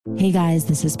Hey guys,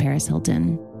 this is Paris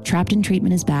Hilton. Trapped in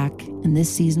Treatment is back, and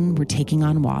this season we're taking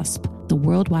on WASP, the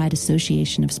Worldwide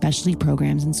Association of Specialty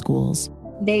Programs in Schools.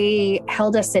 They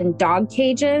held us in dog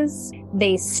cages.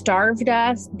 They starved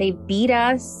us. They beat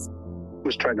us.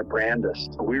 Was trying to brand us.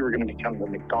 So we were going to become the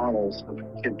McDonald's of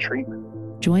kid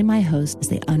treatment. Join my host as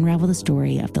they unravel the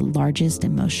story of the largest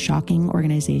and most shocking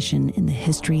organization in the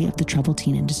history of the troubled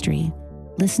teen industry.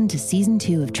 Listen to Season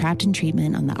 2 of Trapped in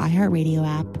Treatment on the iHeartRadio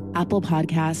app, Apple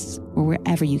Podcasts, or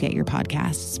wherever you get your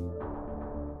podcasts.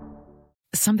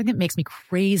 Something that makes me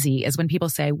crazy is when people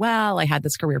say, well, I had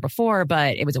this career before,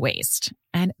 but it was a waste.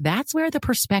 And that's where the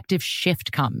perspective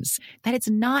shift comes, that it's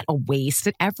not a waste,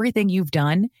 that everything you've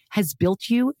done has built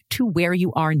you to where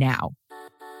you are now.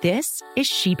 This is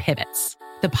She Pivots,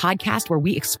 the podcast where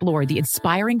we explore the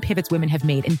inspiring pivots women have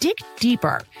made and dig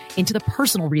deeper into the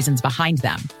personal reasons behind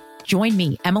them. Join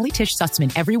me, Emily Tish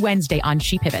Sussman, every Wednesday on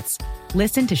She Pivots.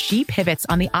 Listen to She Pivots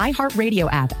on the iHeartRadio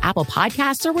app, Apple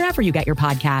Podcasts, or wherever you get your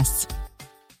podcasts.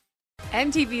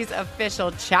 MTV's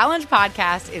official Challenge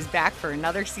podcast is back for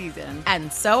another season.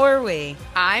 And so are we.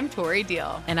 I'm Tori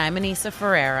Deal. And I'm Anissa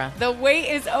Ferreira. The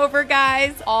wait is over,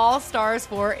 guys. All Stars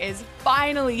 4 is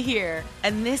finally here.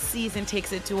 And this season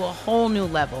takes it to a whole new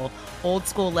level. Old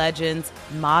school legends,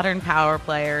 modern power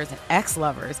players, and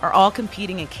ex-lovers are all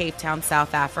competing in Cape Town,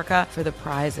 South Africa for the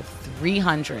prize of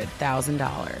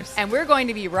 $300,000. And we're going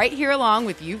to be right here along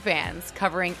with you fans,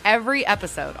 covering every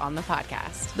episode on the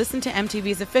podcast. Listen to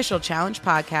MTV's official Challenge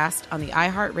podcast on the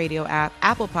iHeartRadio app,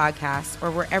 Apple Podcasts,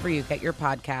 or wherever you get your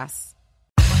podcasts.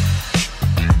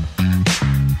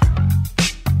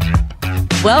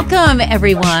 Welcome,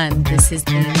 everyone. This is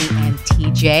Amy and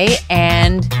TJ,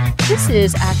 and this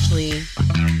is actually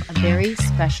a very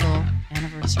special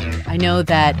anniversary. I know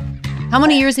that. How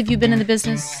many years have you been in the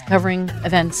business covering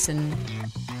events and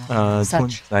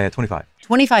such? 25.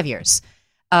 25 years.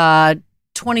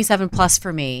 27 plus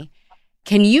for me.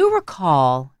 Can you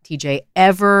recall, TJ,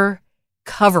 ever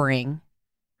covering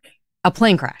a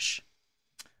plane crash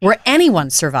where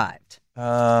anyone survived?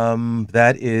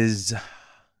 That is,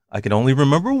 I can only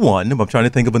remember one, but I'm trying to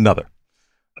think of another.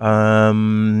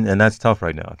 And that's tough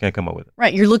right now. I can't come up with it.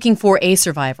 Right. You're looking for a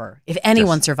survivor, if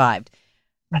anyone survived.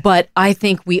 But I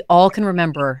think we all can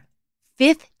remember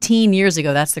 15 years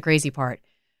ago, that's the crazy part,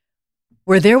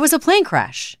 where there was a plane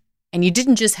crash. And you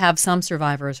didn't just have some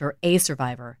survivors or a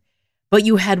survivor, but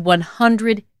you had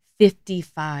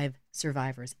 155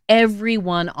 survivors.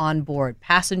 Everyone on board,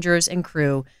 passengers and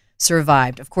crew,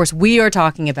 survived. Of course, we are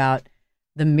talking about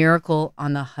the Miracle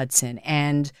on the Hudson.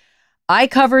 And I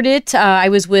covered it. I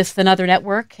was with another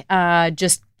network,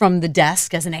 just from the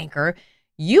desk as an anchor.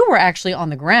 You were actually on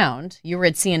the ground. You were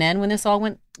at CNN when this all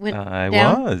went down? I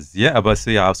was, yeah. But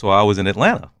see, so I was in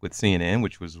Atlanta with CNN,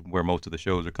 which was where most of the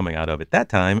shows are coming out of at that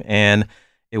time. And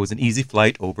it was an easy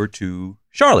flight over to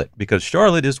Charlotte, because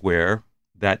Charlotte is where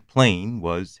that plane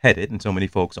was headed. And so many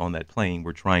folks on that plane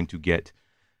were trying to get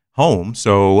home.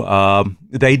 So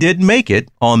they did make it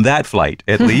on that flight,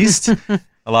 at least.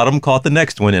 A lot of them caught the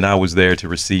next one, and I was there to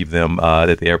receive them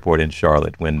at the airport in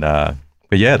Charlotte when...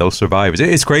 But yeah, those survivors.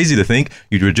 It's crazy to think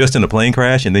you were just in a plane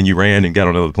crash and then you ran and got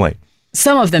on another plane.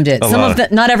 Some of them did.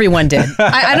 Not everyone did.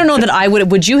 I don't know that I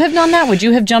would. Would you have done that? Would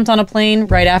you have jumped on a plane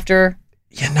right after?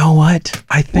 You know what?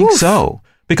 I think so.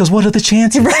 Because what are the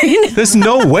chances? Right? There's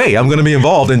no way I'm going to be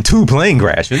involved in 2 plane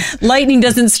crashes. Lightning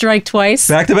doesn't strike twice.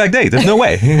 Back-to-back days. There's no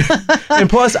way. And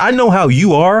plus, I know how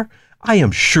you are. I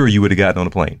am sure you would have gotten on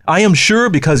a plane. I am sure,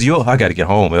 because I got to get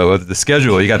home. The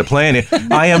schedule, you got to plan it.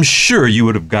 I am sure you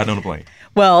would have gotten on a plane.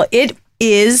 Well, it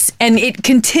is, and it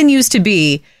continues to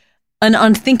be, an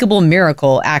unthinkable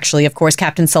miracle, actually. Of course,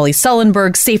 Captain Sully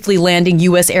Sullenberg safely landing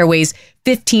U.S. Airways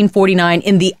 1549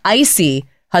 in the icy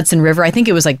Hudson River. I think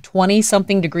it was like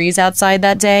 20-something degrees outside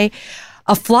that day.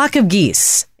 A flock of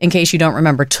geese, in case you don't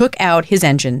remember, took out his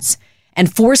engines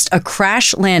and forced a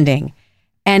crash landing.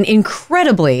 And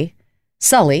incredibly,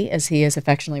 Sully, as he is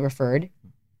affectionately referred,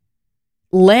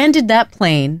 landed that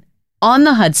plane on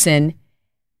the Hudson,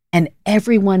 and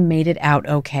everyone made it out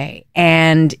okay.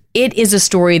 And it is a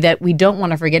story that we don't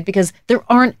want to forget, because there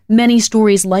aren't many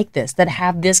stories like this that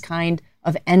have this kind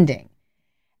of ending.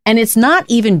 And it's not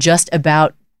even just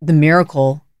about the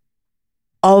miracle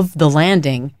of the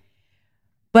landing,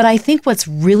 but I think what's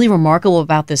really remarkable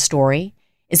about this story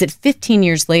is that 15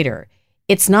 years later,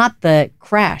 it's not the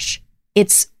crash,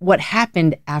 it's what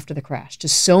happened after the crash to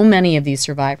so many of these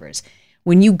survivors.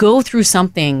 When you go through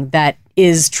something that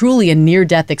is truly a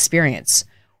near-death experience,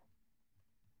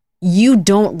 you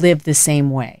don't live the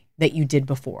same way that you did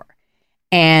before.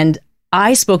 And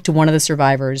I spoke to one of the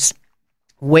survivors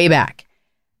way back,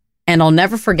 and I'll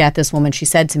never forget this woman. She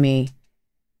said to me,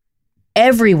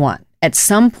 Everyone at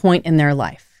some point in their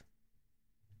life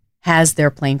has their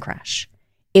plane crash.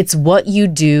 It's what you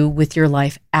do with your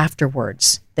life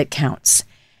afterwards that counts.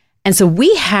 And so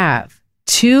we have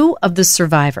two of the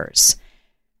survivors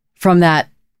from that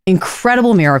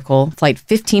incredible miracle, Flight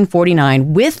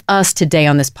 1549, with us today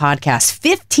on this podcast,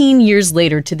 15 years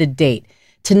later to the date,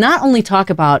 to not only talk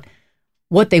about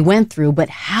what they went through, but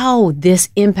how this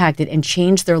impacted and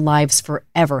changed their lives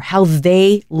forever, how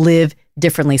they live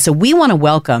differently. So we want to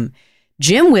welcome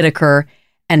Jim Whitaker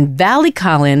and Valley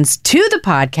Collins to the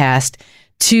podcast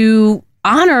to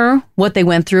honor what they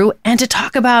went through and to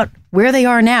talk about where they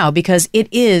are now, because it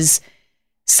is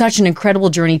such an incredible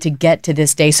journey to get to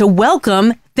this day. So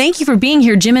welcome. Thank you for being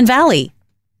here, Jim and Valley.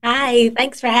 Hi,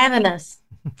 thanks for having us.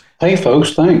 Hey,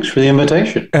 folks, thanks for the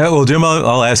invitation. Well, Jim,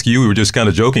 I'll ask you. We were just kind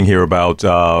of joking here about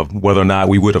whether or not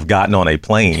we would have gotten on a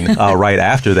plane right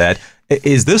after that.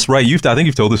 Is this right? I think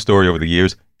you've told this story over the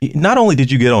years. Not only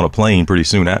did you get on a plane pretty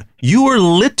soon, you were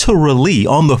literally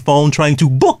on the phone trying to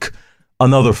book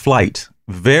another flight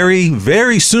very,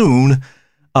 very soon.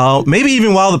 Maybe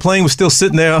even while the plane was still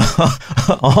sitting there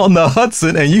on the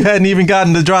Hudson and you hadn't even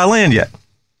gotten to dry land yet.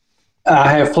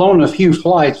 I have flown a few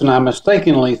flights, and I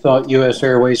mistakenly thought U.S.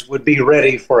 Airways would be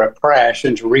ready for a crash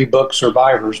and to rebook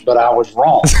survivors, but I was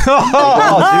wrong.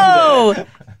 Oh!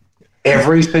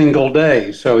 Every single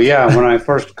day. So, yeah, when I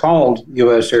first called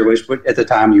U.S. Airways, at the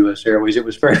time U.S. Airways, it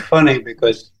was very funny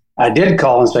because I did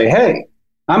call and say, hey,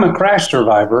 I'm a crash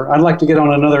survivor. I'd like to get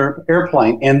on another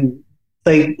airplane. And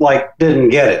they didn't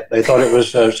get it. They thought it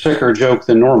was a sicker joke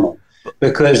than normal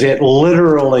because it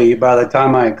literally, by the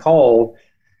time I called,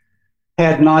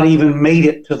 had not even made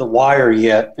it to the wire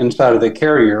yet inside of the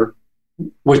carrier,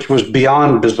 which was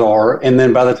beyond bizarre. And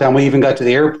then by the time we even got to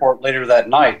the airport later that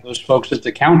night, those folks at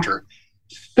the counter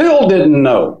still didn't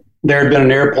know there had been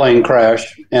an airplane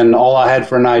crash, and all I had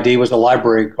for an ID was a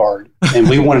library card, and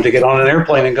we wanted to get on an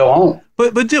airplane and go home.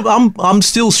 But Jim, I'm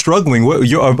still struggling of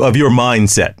your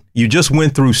mindset. You just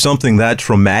went through something that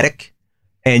traumatic,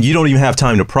 and you don't even have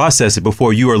time to process it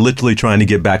before you are literally trying to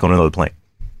get back on another plane.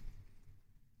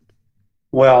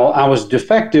 Well, I was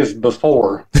defective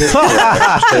before this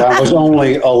crash, so I was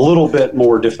only a little bit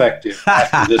more defective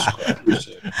after this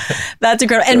crash. That's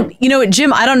incredible. And you know what,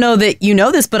 Jim, I don't know that you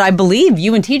know this, but I believe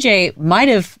you and TJ might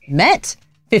have met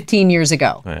 15 years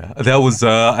ago. Yeah, that was,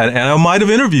 and I might have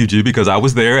interviewed you because I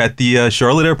was there at the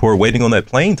Charlotte airport waiting on that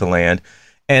plane to land.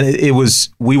 And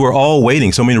we were all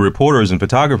waiting. So many reporters and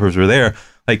photographers were there.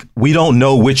 Like, we don't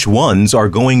know which ones are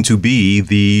going to be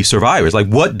the survivors. Like,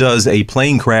 what does a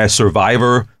plane crash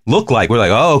survivor look like? We're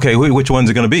like, oh, okay, which ones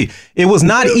are going to be? It was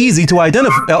not easy to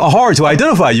hard to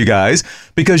identify you guys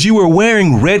because you were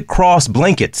wearing Red Cross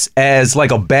blankets as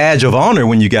like a badge of honor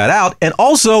when you got out. And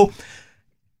also,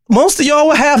 most of y'all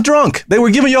were half drunk. They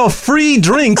were giving y'all free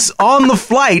drinks on the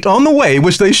flight, on the way,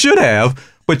 which they should have.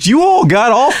 But you all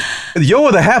got off.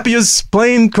 You're the happiest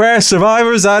plane crash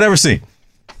survivors I'd ever seen.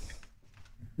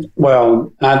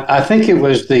 Well, I think it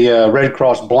was the Red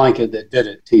Cross blanket that did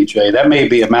it, TJ. That may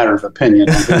be a matter of opinion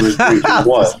on who was drinking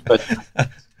what, but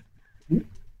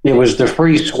it was the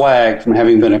free swag from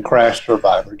having been a crash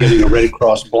survivor. Getting a Red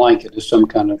Cross blanket is some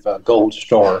kind of gold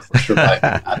star for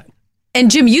surviving.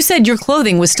 And Jim, you said your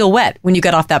clothing was still wet when you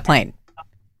got off that plane.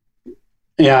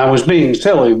 Yeah, I was being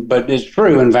silly, but it's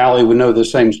true, and Valley would know the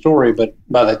same story. But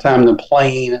by the time the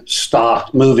plane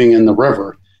stopped moving in the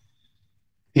river,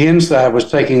 the inside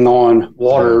was taking on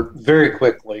water very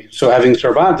quickly. So having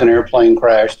survived an airplane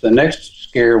crash, the next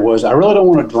scare was, I really don't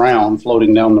want to drown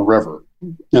floating down the river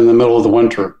in the middle of the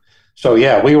winter. So,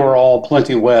 yeah, we were all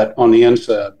plenty wet on the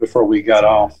inside before we got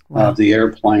off the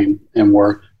airplane and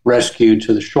were rescued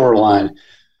to the shoreline.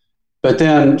 But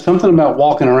then something about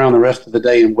walking around the rest of the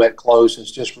day in wet clothes is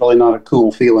just really not a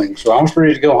cool feeling. So I was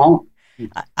ready to go home.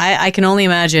 I can only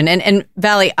imagine. And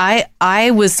Valley,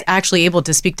 I was actually able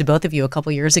to speak to both of you a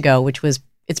couple years ago,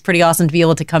 it's pretty awesome to be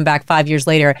able to come back 5 years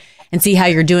later and see how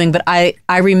you're doing. But I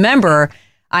remember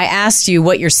I asked you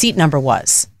what your seat number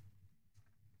was.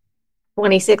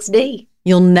 26D.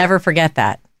 You'll never forget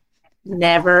that.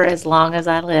 Never, as long as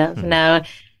I live. No.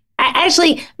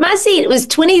 Actually, my seat was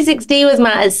 26D was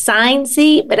my assigned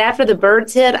seat, but after the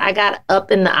birds hit, I got up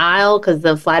in the aisle because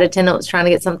the flight attendant was trying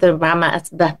to get something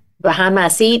behind my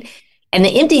seat, and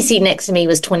the empty seat next to me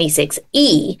was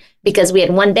 26E because we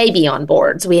had one baby on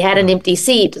board, so we had an empty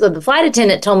seat. So the flight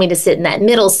attendant told me to sit in that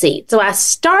middle seat. So I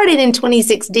started in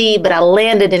 26D, but I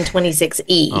landed in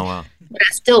 26E. Oh, wow. But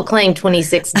I still claim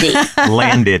 26D.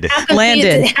 Landed.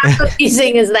 How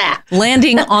confusing is that?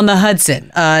 Landing on the Hudson,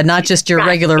 not just your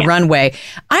regular runway.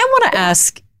 I want to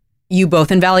ask you both,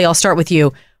 and Valley, I'll start with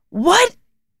you. What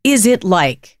is it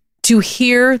like to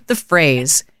hear the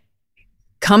phrase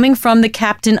coming from the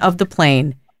captain of the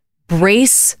plane,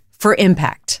 brace for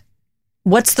impact.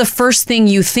 What's the first thing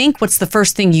you think? What's the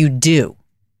first thing you do?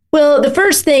 Well, the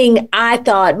first thing I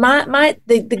thought,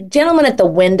 the gentleman at the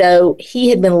window, he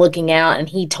had been looking out and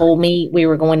he told me we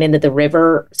were going into the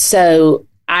river. So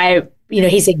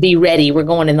he said, be ready, we're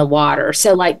going in the water.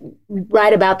 So like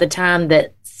right about the time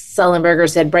that Sullenberger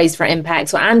said brace for impact.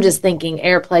 So I'm just thinking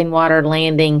airplane, water,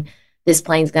 landing, this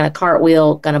plane's going to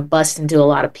cartwheel, going to bust into a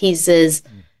lot of pieces.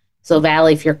 So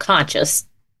Valley, if you're conscious,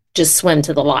 just swim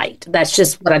to the light. That's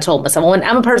just what I told myself.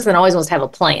 I'm a person that always wants to have a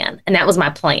plan. And that was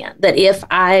my plan, that if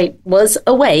I was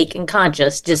awake and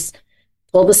conscious, just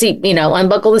pull the seat,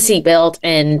 unbuckle the seatbelt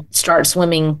and start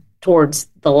swimming towards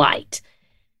the light.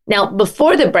 Now,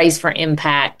 before the brace for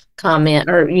impact comment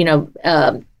or,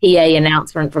 PA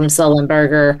announcement from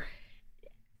Sullenberger,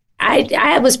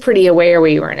 I was pretty aware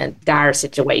we were in a dire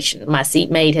situation. My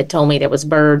seatmate had told me there was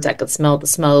birds. I could smell the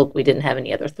smoke. We didn't have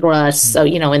any other thrusts. So,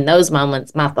 in those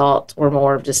moments, my thoughts were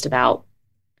more just about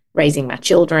raising my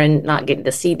children, not getting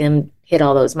to see them hit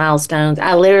all those milestones.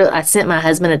 I sent my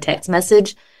husband a text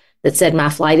message that said my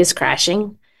flight is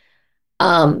crashing.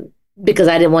 Because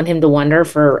I didn't want him to wonder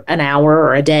for an hour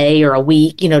or a day or a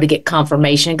week, to get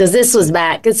confirmation. Because this is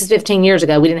 15 years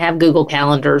ago. We didn't have Google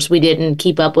calendars. We didn't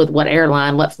keep up with what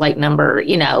airline, what flight number,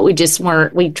 we just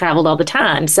we traveled all the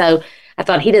time. So I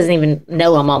thought he doesn't even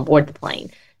know I'm on board the plane.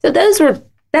 So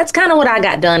that's kind of what I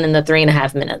got done in the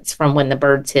 3.5 minutes from when the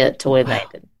birds hit to when they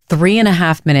landed.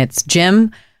 3.5 minutes.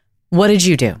 Jim, what did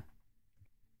you do?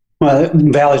 Well,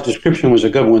 Valley's description was a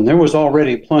good one. There was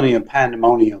already plenty of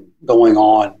pandemonium going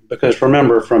on because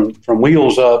remember, from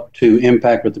wheels up to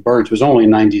impact with the birds was only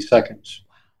 90 seconds.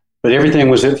 But everything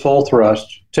was at full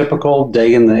thrust, typical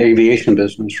day in the aviation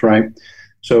business, right?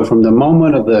 So from the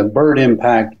moment of the bird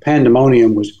impact,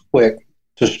 pandemonium was quick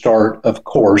to start, of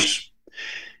course.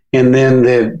 And then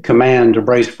the command to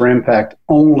brace for impact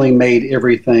only made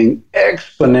everything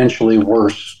exponentially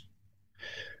worse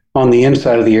on the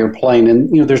inside of the airplane.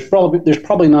 And, there's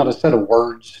probably not a set of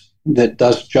words that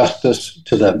does justice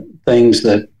to the things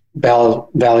that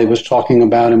Valley was talking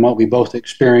about and what we both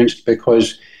experienced,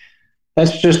 because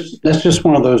that's just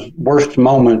one of those worst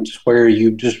moments where you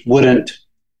just wouldn't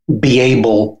be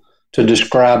able to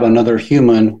describe another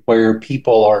human, where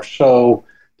people are so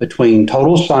between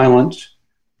total silence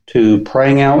to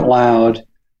praying out loud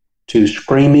to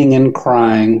screaming and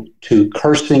crying, to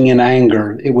cursing in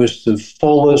anger. It was the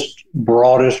fullest,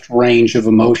 broadest range of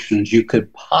emotions you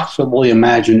could possibly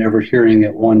imagine ever hearing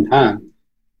at one time.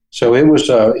 So it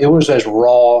was as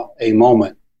raw a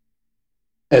moment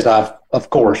as I've, of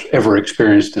course, ever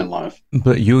experienced in life.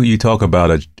 But you talk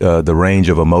about the range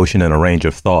of emotion and a range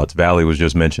of thoughts. Valley was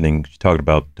just mentioning, she talked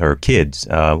about her kids,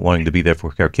 wanting to be there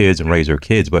for her kids and raise her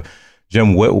kids. But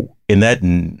Jim, in that,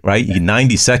 right,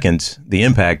 90 seconds, the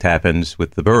impact happens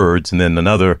with the birds, and then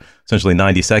another essentially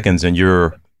 90 seconds, and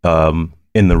you're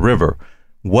in the river.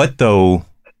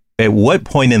 At what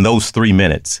point in those 3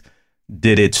 minutes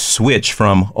did it switch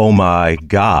from, oh my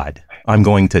God, I'm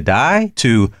going to die,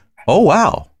 to, oh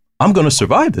wow, I'm going to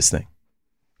survive this thing?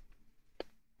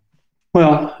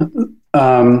 Well,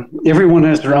 everyone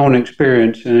has their own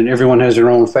experience and everyone has their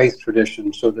own faith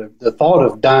tradition. So the thought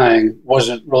of dying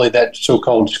wasn't really that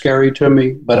so-called scary to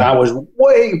me, but I was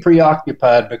way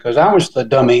preoccupied because I was the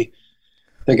dummy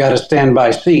that got a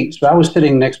standby seat. So I was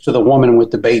sitting next to the woman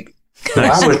with the baby. So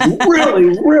I was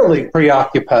really, really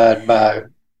preoccupied by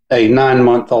a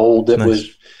 9-month-old that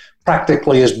was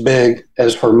practically as big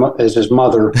as his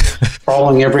mother,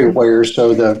 crawling everywhere.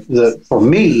 So for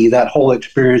me, that whole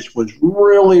experience was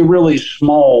really, really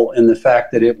small in the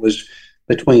fact that it was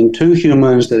between two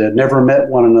humans that had never met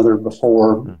one another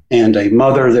before, and a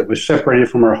mother that was separated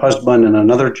from her husband and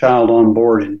another child on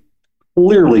board and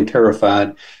clearly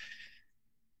terrified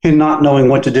and not knowing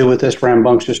what to do with this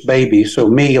rambunctious baby. So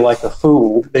me, like a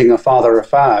fool, being a father of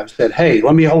 5, said, "Hey,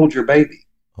 let me hold your baby."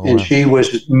 And she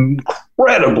was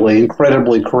incredibly,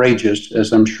 incredibly courageous,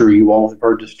 as I'm sure you all have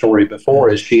heard the story before,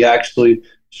 as she actually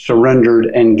surrendered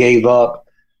and gave up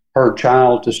her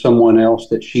child to someone else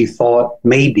that she thought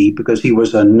maybe, because he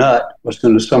was a nut, was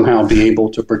going to somehow be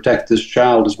able to protect this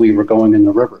child as we were going in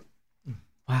the river.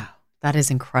 Wow, that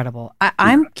is incredible.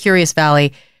 I'm curious,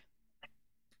 Valley,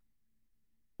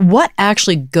 what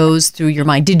actually goes through your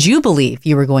mind? Did you believe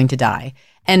you were going to die?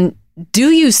 And do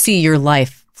you see your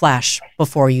life flash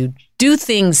before you? Do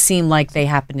things seem like they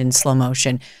happened in slow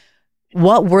motion?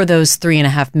 What were those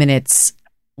 3.5 minutes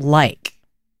like?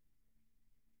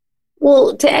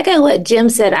 Well, to echo what Jim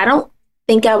said, I don't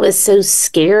think I was so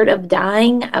scared of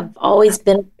dying. I've always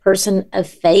been a person of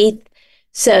faith.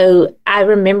 So I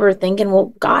remember thinking,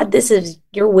 well, God, this is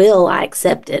your will. I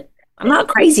accept it. I'm not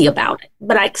crazy about it,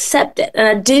 but I accept it. And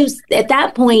I do, at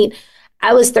that point,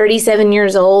 I was 37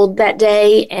 years old that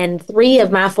day, and 3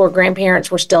 of my 4 grandparents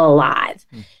were still alive.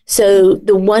 So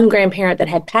the one grandparent that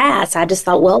had passed, I just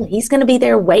thought, well, he's going to be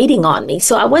there waiting on me.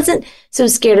 So I wasn't so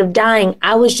scared of dying.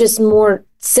 I was just more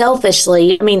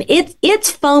selfishly, I mean,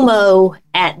 it's FOMO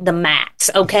at the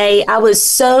max, okay? I was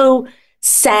so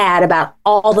sad about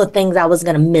all the things I was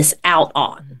going to miss out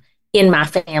on in my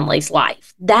family's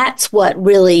life. That's what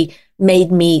really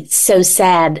made me so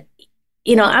sad.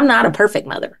 You know, I'm not a perfect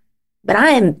mother, but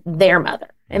I am their mother.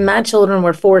 And my children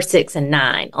were 4, 6, and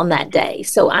 9 on that day.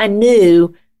 So I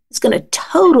knew it's going to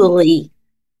totally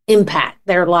impact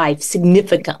their life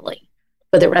significantly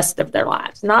for the rest of their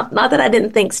lives. Not that I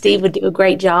didn't think Steve would do a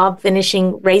great job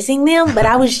finishing raising them, but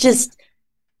I was just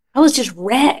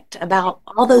wrecked about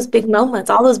all those big moments,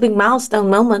 all those big milestone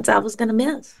moments I was going to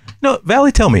miss. No,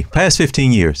 Valley, tell me, past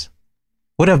 15 years,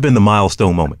 what have been the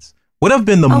milestone moments? What have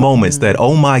been the moments that,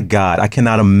 oh my God, I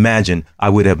cannot imagine I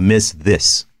would have missed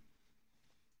this?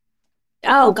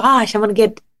 Oh gosh, I'm going to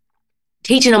get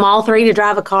teaching them all 3 to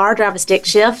drive a stick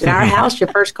shift. In our house, your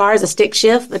first car is a stick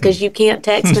shift because you can't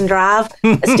text and drive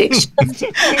a stick shift.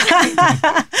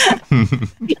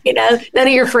 You know, none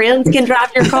of your friends can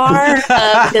drive your car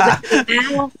because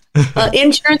now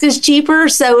insurance is cheaper.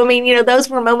 So, I mean, you know, those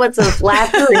were moments of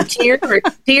laughter and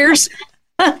tears.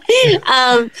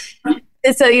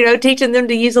 And so, you know, teaching them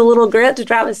to use a little grip to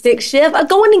drive a stick shift.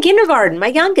 Going to kindergarten, my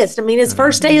youngest. I mean, his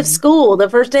first day of school, the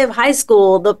first day of high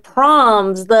school, the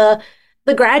proms, the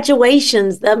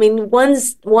graduations. I mean,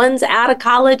 one's out of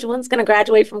college, one's going to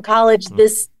graduate from college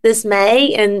this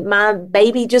May, and my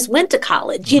baby just went to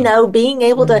college. You know, being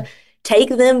able to take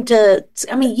them to,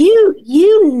 I mean,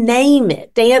 you name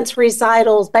it, dance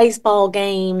recitals, baseball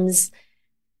games.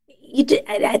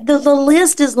 The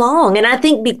list is long, and I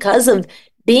think because of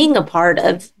being a part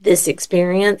of this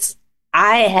experience,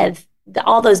 I have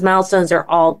all those milestones are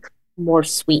all more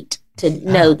sweet to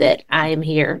know that I am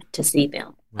here to see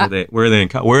them. Where are they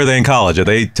in college? Are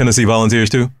they Tennessee Volunteers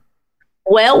too?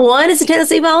 Well, one is a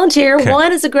Tennessee Volunteer. Okay.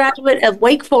 One is a graduate of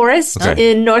Wake Forest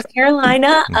in North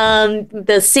Carolina.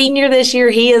 The senior this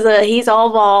year, he's all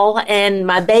vol, and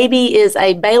my baby is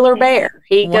a Baylor Bear.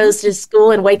 He goes to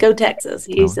school in Waco, Texas.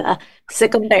 He's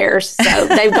Sikkim Bears. So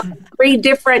they've got 3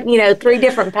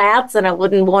 different paths, and I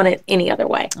wouldn't want it any other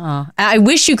way. Oh, I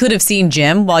wish you could have seen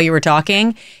Jim while you were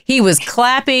talking. He was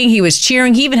clapping. He was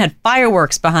cheering. He even had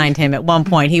fireworks behind him at one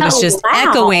point. He was just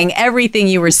echoing everything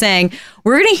you were saying.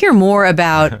 We're going to hear more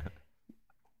about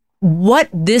what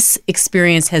this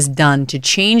experience has done to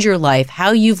change your life,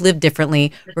 how you've lived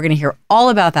differently. We're going to hear all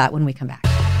about that when we come back.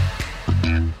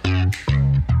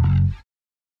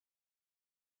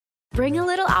 Bring a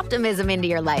little optimism into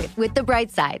your life with The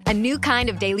Bright Side, a new kind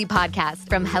of daily podcast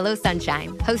from Hello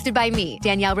Sunshine, hosted by me,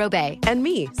 Danielle Robay. And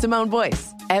me, Simone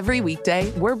Boyce. Every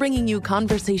weekday, we're bringing you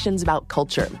conversations about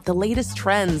culture, the latest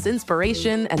trends,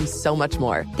 inspiration, and so much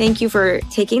more. Thank you for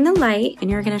taking the light,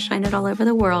 and you're going to shine it all over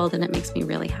the world, and it makes me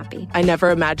really happy. I never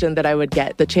imagined that I would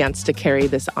get the chance to carry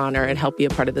this honor and help be a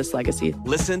part of this legacy.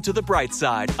 Listen to The Bright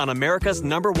Side on America's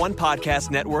 #1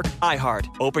 podcast network, iHeart.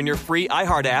 Open your free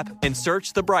iHeart app and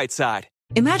search The Bright Side.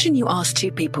 Imagine you ask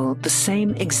 2 people the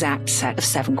same exact set of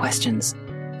 7 questions.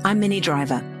 I'm Minnie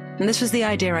Driver, and this was the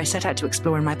idea I set out to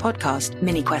explore in my podcast,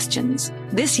 Mini Questions.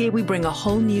 This year, we bring a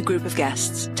whole new group of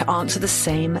guests to answer the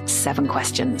same 7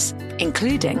 questions,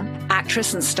 including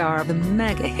actress and star of the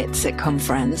mega hit sitcom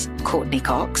Friends, Courtney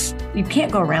Cox. You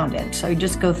can't go around it, so you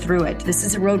just go through it. This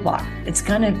is a roadblock. It's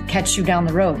going to catch you down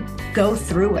the road. Go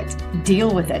through it.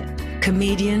 Deal with it.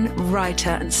 Comedian, writer,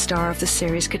 and star of the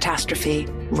series Catastrophe,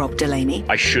 Rob Delaney.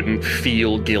 I shouldn't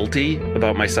feel guilty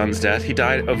about my son's death. He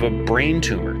died of a brain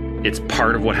tumor. It's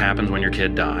part of what happens when your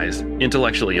kid dies.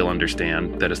 Intellectually, you'll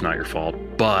understand that it's not your fault,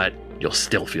 but you'll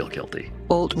still feel guilty.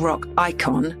 Alt-rock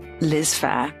icon, Liz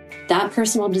Phair. That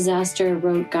personal disaster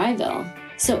wrote Guyville.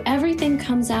 So everything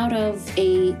comes out of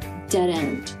a dead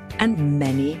end. And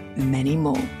many, many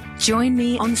more. Join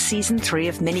me on Season 3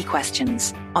 of Mini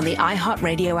Questions on the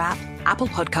iHeartRadio app, Apple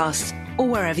Podcasts, or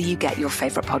wherever you get your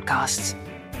favorite podcasts.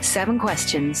 7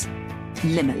 questions,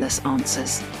 limitless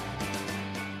answers.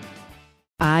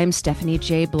 I'm Stephanie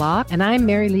J. Block. And I'm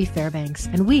Mary Lee Fairbanks.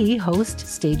 And we host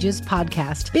Stages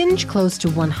Podcast. Binge close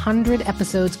to 100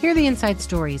 episodes. Hear the inside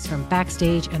stories from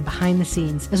backstage and behind the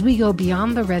scenes as we go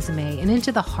beyond the resume and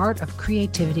into the heart of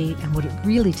creativity and what it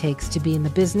really takes to be in the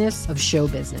business of show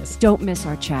business. Don't miss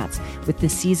our chats with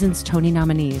this season's Tony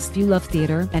nominees. If you love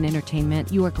theater and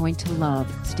entertainment, you are going to love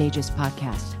Stages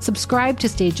Podcast. Subscribe to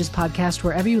Stages Podcast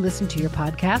wherever you listen to your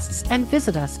podcasts and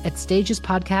visit us at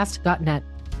stagespodcast.net.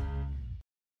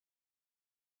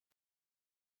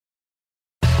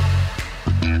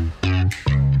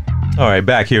 All right,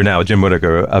 back here now. Jim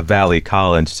Whittaker, Valley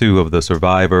Collins, two of the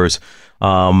survivors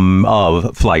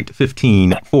of Flight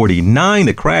 1549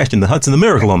 that crashed in the Hudson. The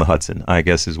miracle on the Hudson, I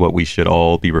guess, is what we should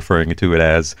all be referring to it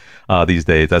as these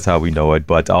days. That's how we know it.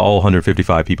 But all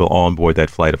 155 people on board that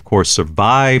flight, of course,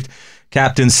 survived.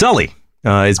 Captain Sully.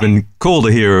 It's been cool to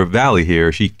hear Valley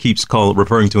here. She keeps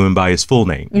referring to him by his full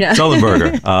name,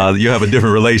 Sullenberger. You have a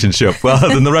different relationship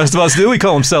than the rest of us do. We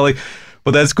call him Sully.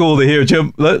 But that's cool to hear,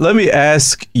 Jim. Let me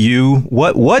ask you,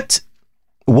 what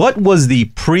was the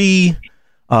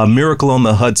pre-Miracle on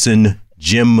the Hudson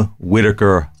Jim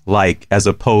Whittaker like, as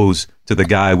opposed to the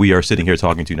guy we are sitting here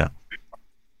talking to now?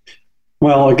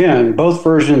 Well, again, both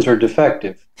versions are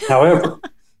defective. However,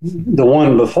 the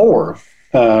one before,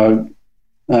 and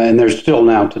there's still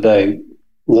now today,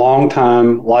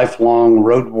 long-time, lifelong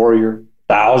road warrior,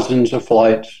 thousands of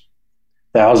flights,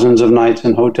 thousands of nights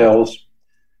in hotels,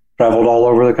 traveled all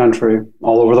over the country,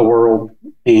 all over the world.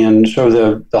 And so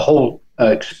the whole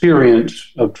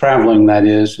experience of traveling, that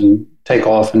is, and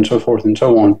takeoff and so forth and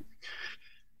so on,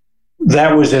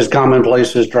 that was as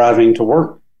commonplace as driving to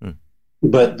work.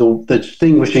 But the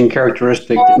distinguishing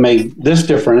characteristic that made this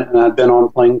different, and I'd been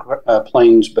on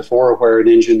planes before where an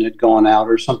engine had gone out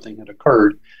or something had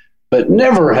occurred, but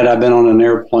never had I been on an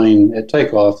airplane at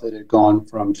takeoff that had gone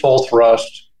from full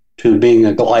thrust to being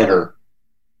a glider.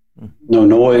 No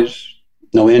noise,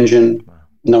 no engine,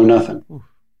 no nothing.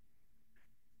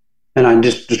 And I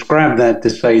just described that to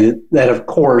say that, of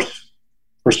course,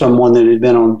 for someone that had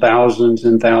been on thousands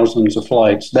and thousands of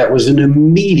flights, that was an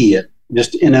immediate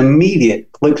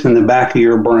clicks in the back of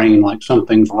your brain like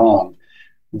something's wrong.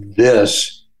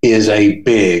 This is a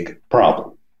big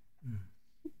problem,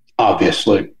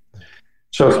 obviously.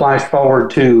 So flash forward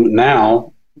to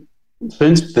now,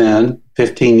 since then,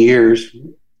 15 years,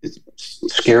 it's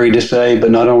scary to say, but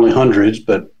not only hundreds,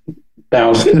 but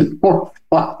thousands more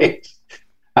flights.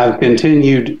 I've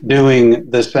continued doing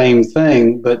the same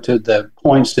thing, but to the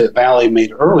points that Valley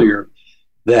made earlier,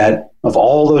 that of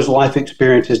all those life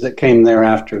experiences that came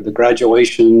thereafter, the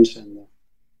graduations and the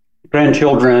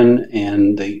grandchildren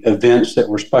and the events that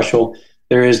were special,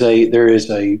 there is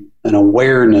an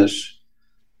awareness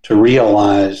to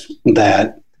realize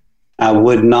that I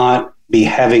would not be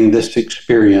having this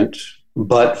experience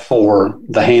but for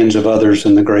the hands of others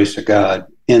and the grace of God.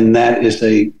 And that is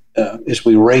as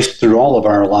we race through all of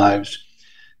our lives,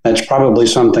 that's probably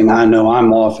something I know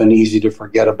I'm often easy to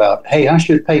forget about. Hey, I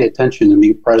should pay attention and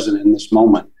be present in this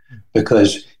moment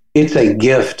because it's a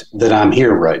gift that I'm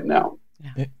here right now.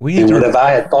 And would have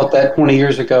I had thought that 20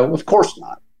 years ago? Of course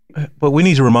not. But we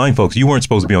need to remind folks, you weren't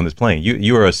supposed to be on this plane.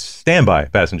 You were a standby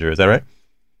passenger. Is that right?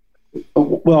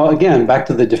 Well, again, back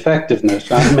to the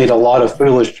defectiveness. I've made a lot of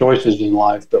foolish choices in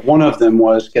life, but one of them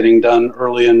was getting done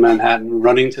early in Manhattan,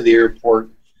 running to the airport.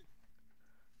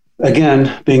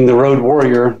 Again, being the road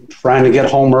warrior, trying to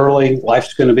get home early.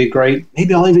 Life's going to be great.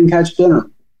 Maybe I'll even catch dinner.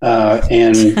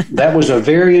 And that was a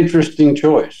very interesting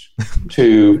choice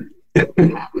to get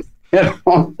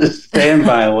on the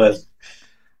standby list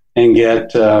and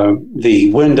get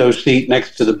the window seat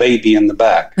next to the baby in the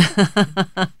back.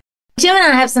 Jim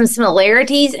and I have some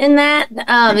similarities in that.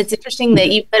 It's interesting that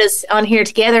you put us on here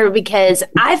together because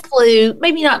I flew,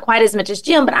 maybe not quite as much as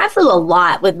Jim, but I flew a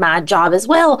lot with my job as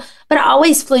well. But I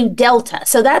always flew Delta.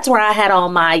 So that's where I had all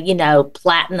my,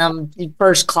 platinum,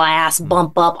 first class,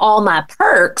 bump up, all my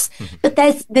perks. But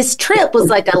this trip was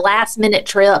like a last minute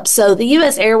trip. So the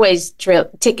U.S. Airways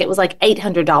ticket was like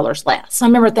 $800 less. So I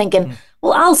remember thinking,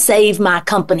 well, I'll save my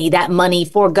company that money,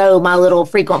 forego my little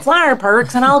frequent flyer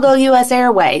perks, and I'll go U.S.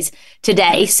 Airways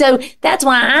today. So that's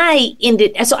why I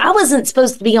wasn't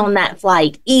supposed to be on that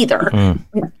flight either.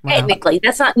 Technically,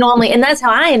 that's not normally, and that's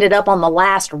how I ended up on the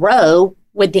last row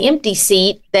with the empty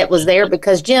seat that was there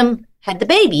because Jim had the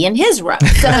baby in his row.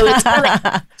 So it's kind of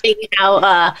interesting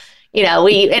how,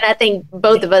 and I think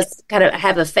both of us kind of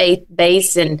have a faith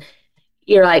base and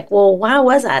you're like, well, why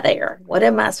was I there? What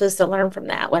am I supposed to learn from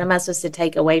that? What am I supposed to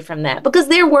take away from that? Because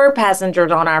there were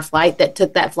passengers on our flight that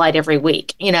took that flight every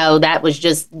week. That was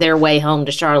just their way home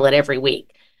to Charlotte every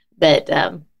week. But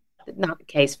not the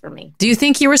case for me. Do you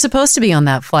think you were supposed to be on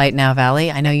that flight now,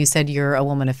 Valley? I know you said you're a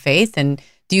woman of faith. And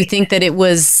do you think that it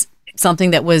was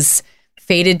something that was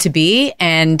fated to be?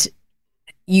 And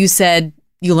you said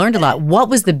you learned a lot. What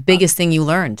was the biggest thing you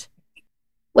learned?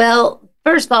 Well,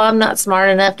 first of all, I'm not smart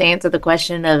enough to answer the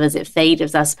question of is it fate?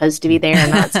 Was I supposed to be there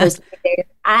or not supposed to be there?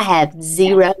 I have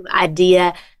zero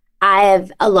idea. I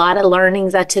have a lot of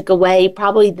learnings I took away.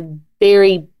 Probably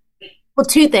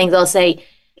two things I'll say.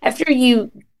 After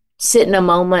you sit in a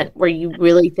moment where you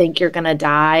really think you're going to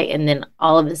die and then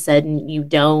all of a sudden you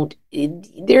don't,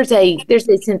 there's a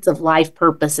sense of life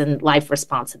purpose and life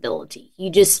responsibility. You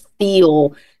just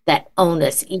feel that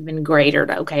onus even greater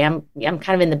to, okay, I'm kind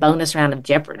of in the bonus round of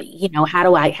Jeopardy. How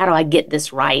do I get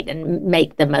this right and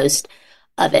make the most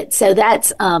of it? So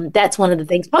that's one of the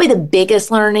things. Probably the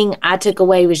biggest learning I took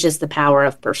away was just the power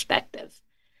of perspective.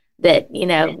 That,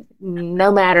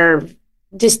 no matter,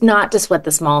 just not to sweat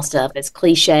the small stuff, as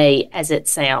cliche as it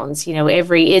sounds,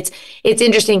 it's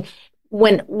interesting.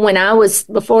 When I was,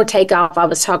 before takeoff, I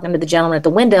was talking to the gentleman at the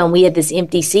window and we had this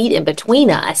empty seat in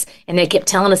between us and they kept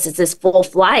telling us it's this full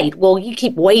flight. Well, you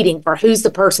keep waiting for who's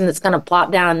the person that's going to plop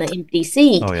down in the empty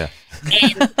seat. Oh, yeah.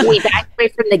 And we backed away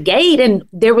from the gate and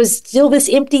there was still this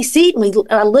empty seat. And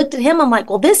I looked at him, I'm like,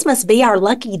 well, this must be our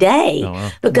lucky day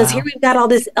because here we've got all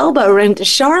this elbow room to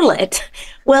Charlotte.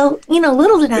 Well,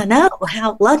 little did I know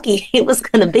how lucky it was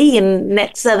going to be in the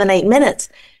next 7-8 minutes.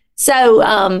 So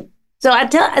I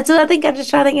think I just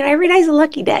try to, every day's a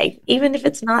lucky day. Even if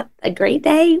it's not a great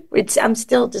day, I'm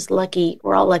still just lucky.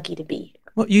 We're all lucky to be here.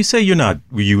 Well, you say you're not,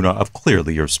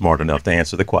 clearly you're smart enough to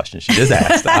answer the question she just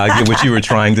asked. I get what you were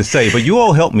trying to say, but you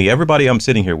all helped me. Everybody I'm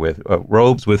sitting here with,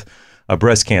 Robes with a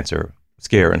breast cancer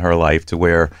scare in her life to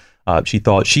where she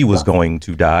thought she was going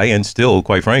to die. And still,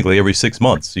 quite frankly, every 6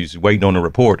 months, she's waiting on a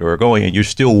report or going, and you're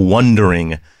still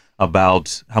wondering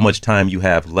about how much time you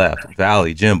have left.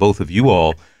 Valley, Jim, both of you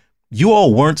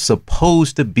all weren't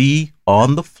supposed to be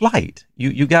on the flight.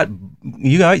 You got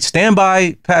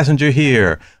standby passenger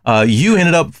here. You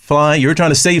ended up flying. You were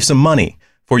trying to save some money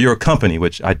for your company,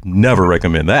 which I'd never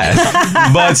recommend that.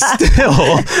 But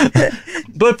still,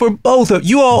 but for both of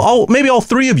you all, maybe all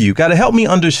three of you, got to help me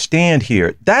understand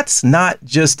here. That's not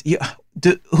just,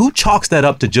 who chalks that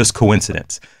up to just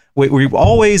coincidence? We've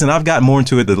always, and I've gotten more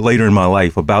into it later in my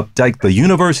life, about like the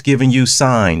universe giving you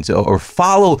signs or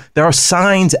follow. There are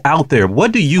signs out there.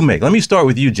 What do you make? Let me start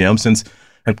with you, Jim, since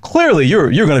clearly you're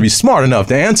going to be smart enough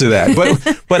to answer that.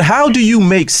 But how do you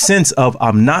make sense of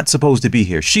I'm not supposed to be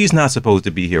here? She's not supposed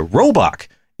to be here. Robach,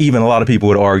 even a lot of people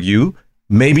would argue,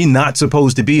 maybe not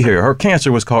supposed to be here. Her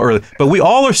cancer was caught early. But we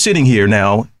all are sitting here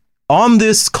now on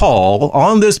this call,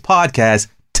 on this podcast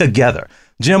together.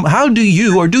 Jim, how do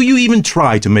you, or do you even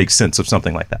try to make sense of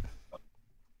something like that?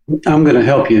 I'm going to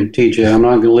help you, TJ. I'm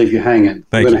not going to leave you hanging.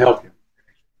 I'm going to help you.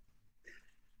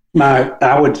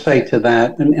 I would say to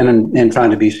that, and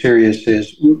trying to be serious,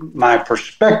 is my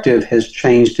perspective has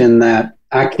changed in that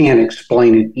I can't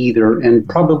explain it either, and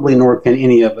probably nor can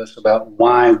any of us, about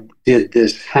why did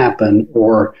this happen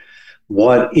or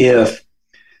what if.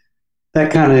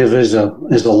 That kind of is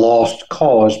a lost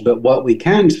cause. But what we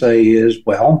can say is,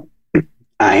 well,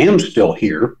 I am still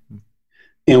here.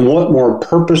 And what more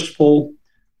purposeful,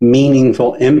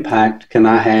 meaningful impact can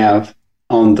I have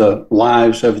on the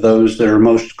lives of those that are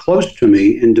most close to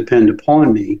me and depend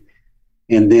upon me?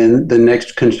 And then the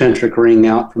next concentric ring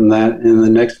out from that, and the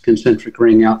next concentric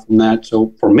ring out from that.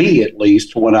 So for me, at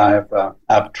least, what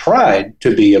I've tried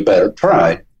to be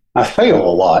I fail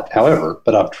a lot, however,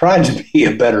 but I've tried to be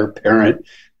a better parent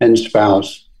and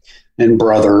spouse and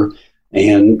brother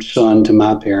and son to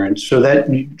my parents, so that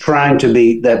trying to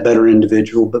be that better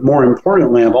individual. But more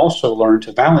importantly, I've also learned,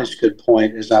 to Valley's good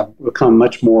point, is I've become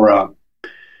much more,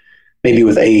 maybe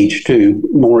with age too,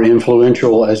 more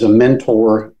influential as a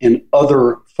mentor in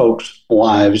other folks'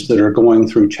 lives that are going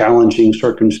through challenging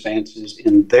circumstances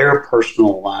in their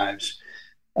personal lives.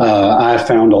 I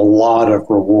found a lot of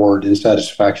reward and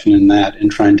satisfaction in that, in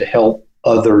trying to help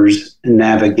others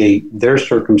navigate their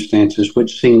circumstances,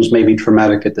 which seems maybe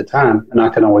traumatic at the time. And I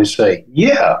can always say,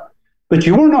 yeah, but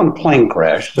you weren't on a plane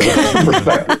crash. So that's some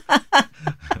perspective.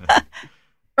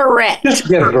 Correct. Just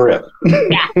get a grip.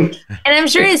 Yeah. And I'm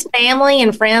sure his family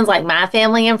and friends, like my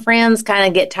family and friends, kind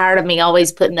of get tired of me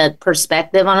always putting a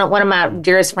perspective on it. One of my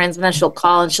dearest friends, when she'll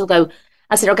call and she'll go,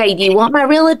 I said, okay, do you want my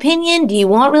real opinion? Do you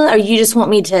want real, or you just want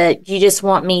me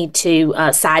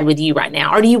to side with you right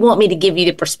now? Or do you want me to give you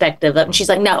the perspective of, and she's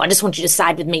like, no, I just want you to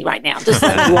side with me right now. Just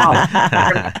like you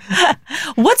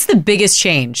want. What's the biggest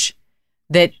change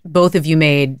that both of you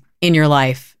made in your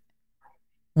life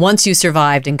once you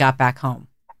survived and got back home?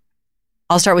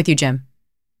 I'll start with you, Jim.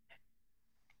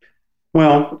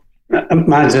 Well,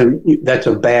 that's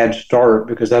a bad start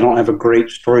because I don't have a great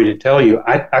story to tell you.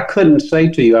 I couldn't say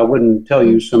to you, I wouldn't tell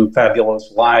you some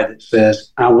fabulous lie that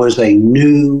says I was a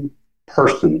new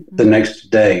person the next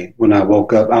day when I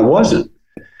woke up. I wasn't.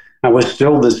 I was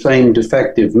still the same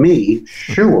defective me,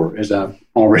 sure, as I've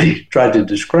already tried to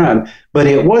describe, but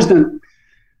it wasn't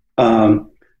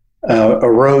a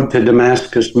road to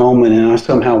Damascus moment, and I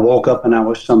somehow woke up and I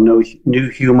was some new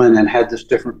human and had this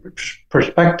different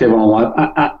perspective on life.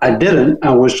 I didn't.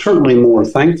 I was certainly more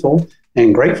thankful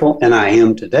and grateful, and I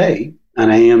am today,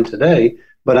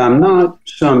 but I'm not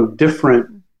some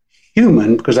different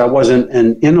human because I wasn't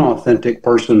an inauthentic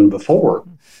person before.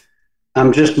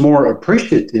 I'm just more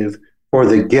appreciative for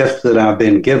the gift that I've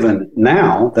been given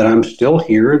now that I'm still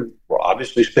here. We're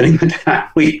obviously spending the time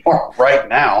we are right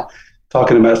now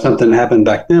talking about something that happened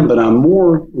back then, but I'm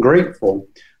more grateful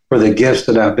for the gifts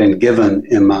that I've been given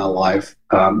in my life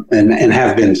and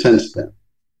have been since then.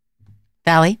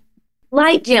 Valley?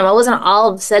 Like Jim, I wasn't all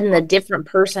of a sudden a different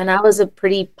person. I was a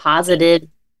pretty positive,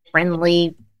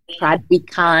 friendly, tried to be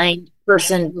kind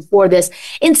person before this.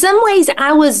 In some ways,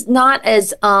 I was not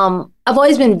as, I've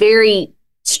always been very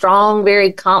strong,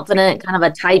 very confident, kind of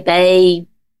a type A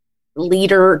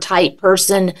leader type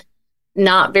person,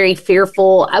 not very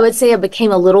fearful. I would say I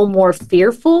became a little more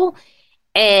fearful.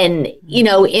 And,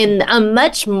 I'm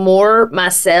much more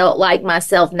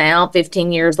myself now,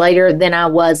 15 years later, than I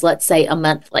was, let's say, a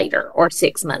month later or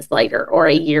 6 months later or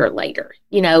a year later.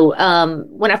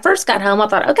 When I first got home, I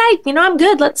thought, okay, I'm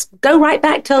good. Let's go right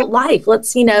back to life.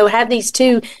 Let's, have these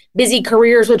 2 busy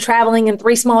careers with traveling and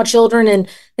 3 small children. And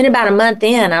then about a month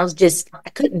in, I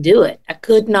couldn't do it. I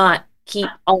could not keep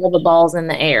all the balls in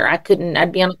the air.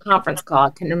 I'd be on a conference call. I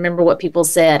couldn't remember what people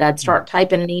said. I'd start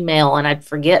typing an email and I'd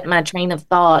forget my train of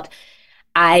thought.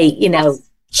 I,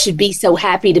 should be so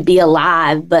happy to be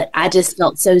alive, but I just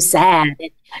felt so sad.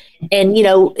 And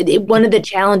one of the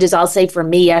challenges I'll say for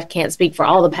me, I can't speak for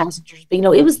all the passengers, but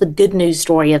it was the good news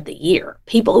story of the year.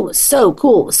 It was so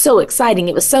cool. It was so exciting.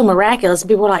 It was so miraculous. And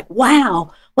people were like,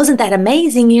 wow, wasn't that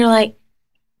amazing? And you're like,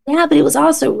 yeah, but it was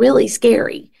also really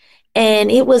scary.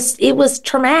 And it was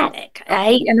traumatic.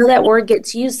 I know that word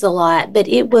gets used a lot, but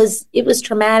it was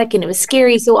traumatic and it was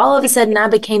scary. So all of a sudden I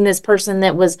became this person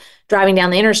that was driving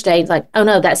down the interstate like, oh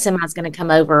no, that semi's going to come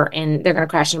over and they're going to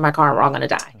crash into my car and we're all going to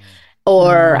die.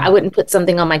 Or I wouldn't put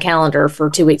something on my calendar for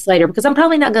 2 weeks later because I'm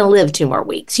probably not going to live 2 more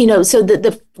weeks. So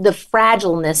the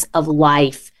fragileness of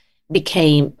life I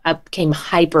became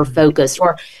hyper focused.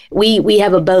 Or we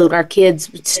have a boat, our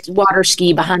kids water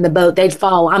ski behind the boat, they'd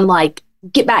fall. I'm like,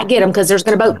 get back, get them, because there's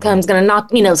going to boat comes, going to knock,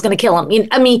 it's going to kill them.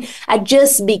 I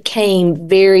just became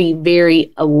very,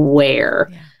 very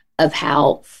aware of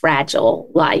how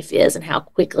fragile life is and how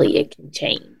quickly it can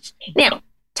change. Now,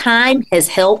 time has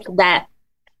helped that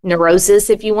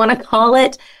neurosis, if you want to call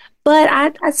it, but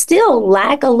I still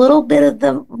lack a little bit of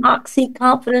the moxie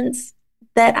confidence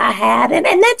that I had. And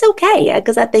that's okay,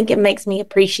 because I think it makes me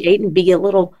appreciate and be a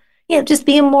little, just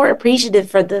being more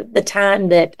appreciative for the time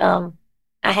that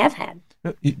I have had.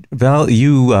 Val,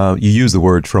 you use the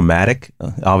word traumatic.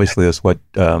 Obviously, that's what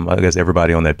I guess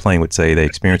everybody on that plane would say. They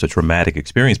experienced a traumatic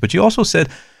experience. But you also said,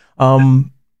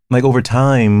 like over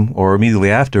time or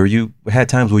immediately after, you had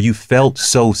times where you felt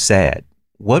so sad.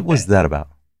 What was that about?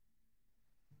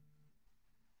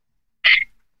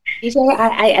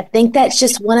 I think that's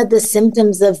just one of the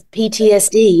symptoms of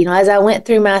PTSD. As I went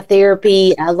through my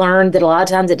therapy, I learned that a lot of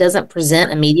times it doesn't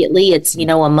present immediately. It's,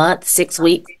 a month, 6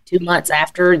 weeks, 2 months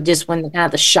after, just when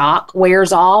the shock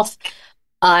wears off.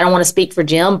 I don't want to speak for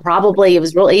Jim. Probably it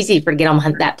was real easy for to get on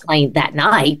that plane that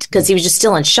night because he was just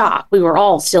still in shock. We were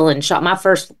all still in shock. My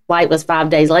first flight was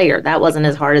 5 days later. That wasn't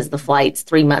as hard as the flights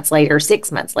 3 months later,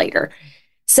 6 months later.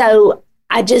 So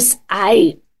I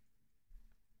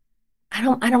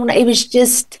don't know. I was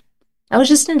just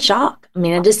in shock.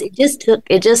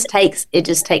 It just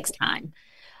takes time.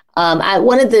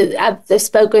 I've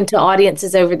spoken to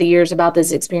audiences over the years about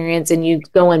this experience, and you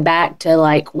going back to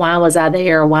like, why was I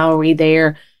there? Why were we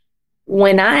there?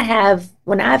 When I've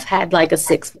had like a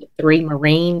 6'3"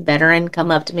 Marine veteran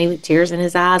come up to me with tears in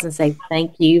his eyes and say,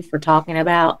 thank you for talking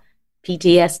about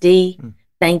PTSD.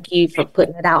 Thank you for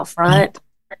putting it out front.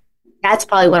 That's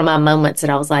probably one of my moments that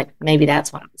I was like, maybe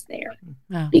that's why I was there.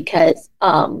 Wow. Because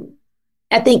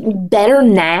I think better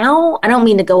now, I don't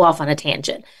mean to go off on a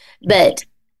tangent,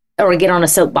 or get on a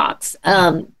soapbox.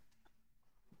 But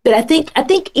I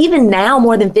think even now,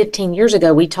 more than 15 years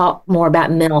ago, we talk more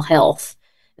about mental health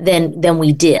than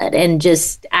we did. And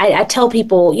just, I tell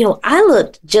people, I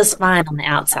looked just fine on the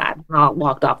outside when I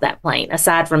walked off that plane,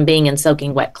 aside from being in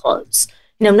soaking wet clothes.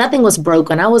 nothing was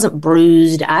broken. I wasn't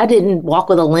bruised. I didn't walk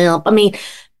with a limp. I mean,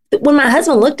 when my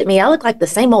husband looked at me, I looked like the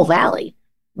same old Valley,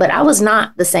 but I was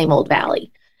not the same old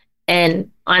Valley.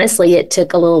 And honestly, it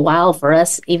took a little while for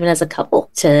us, even as a couple,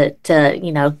 to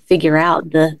figure out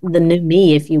the new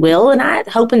me, if you will. And I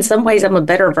hope in some ways I'm a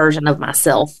better version of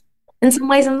myself. In some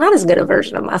ways, I'm not as good a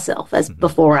version of myself as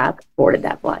before I boarded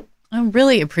that flight. I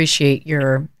really appreciate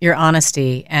your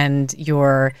honesty and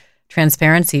your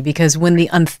transparency, because when the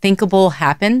unthinkable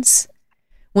happens,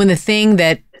 when the thing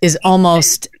that is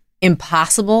almost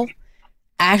impossible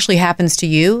actually happens to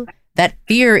you, that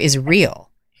fear is real.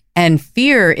 And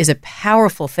fear is a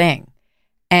powerful thing.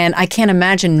 And I can't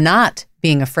imagine not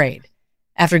being afraid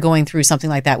after going through something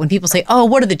like that. When people say, oh,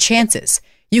 what are the chances?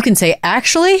 You can say,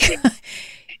 actually,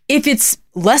 if it's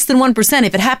less than 1%,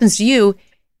 if it happens to you,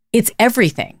 it's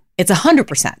everything. It's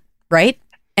 100%, right?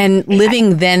 And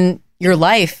living then your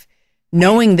life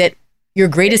knowing that your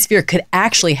greatest fear could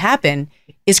actually happen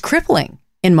is crippling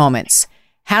in moments.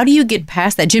 How do you get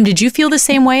past that? Jim, did you feel the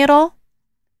same way at all?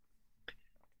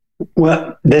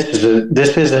 Well, this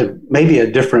is a maybe a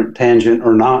different tangent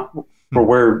or not for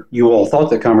where you all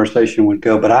thought the conversation would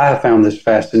go, but I have found this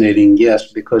fascinating,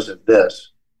 yes, because of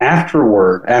this.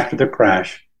 Afterward, after the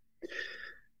crash,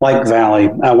 like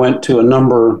Valley, I went to a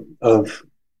number of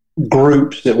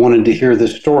groups that wanted to hear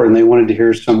this story, and they wanted to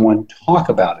hear someone talk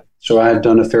about it. So I had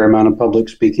done a fair amount of public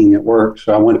speaking at work.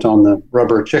 So I went on the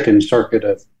rubber chicken circuit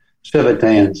of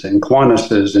Civitans and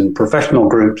Kiwanis and professional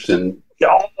groups and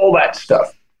all that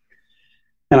stuff.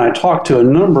 And I talked to a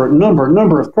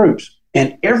number of groups.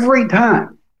 And every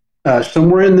time,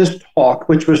 somewhere in this talk,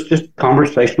 which was just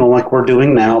conversational like we're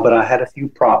doing now, but I had a few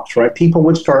props, right? People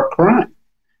would start crying.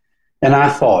 And I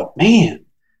thought, man,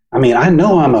 I mean, I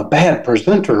know I'm a bad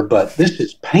presenter, but this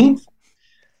is painful.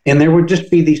 And there would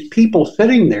just be these people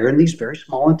sitting there in these very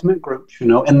small, intimate groups,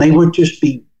 and they would just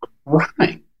be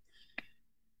crying.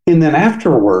 And then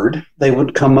afterward, they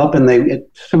would come up and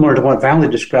similar to what Valley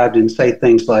described, and say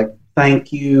things like,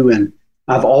 thank you, and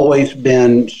I've always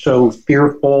been so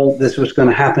fearful this was going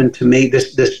to happen to me,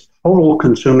 this total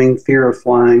consuming fear of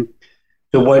flying.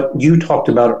 So what you talked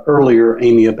about earlier,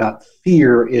 Amy, about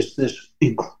fear is this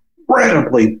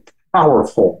incredibly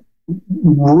powerful,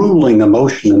 ruling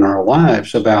emotion in our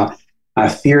lives about, I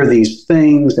fear these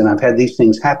things and I've had these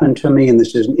things happen to me, and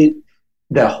this is it.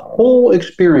 The whole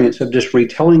experience of just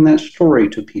retelling that story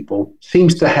to people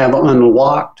seems to have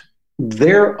unlocked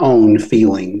their own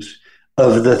feelings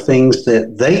of the things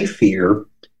that they fear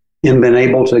and been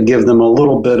able to give them a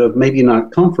little bit of maybe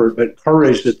not comfort, but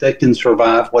courage that they can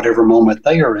survive whatever moment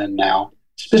they are in now.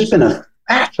 It's just been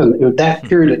that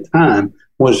period of time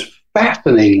was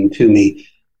fascinating to me.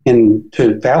 And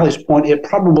to Valley's point, it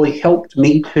probably helped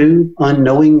me too,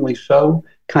 unknowingly so,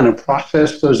 kind of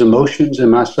process those emotions in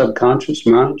my subconscious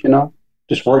mind,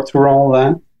 just work through all of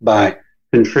that by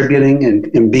contributing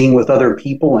and being with other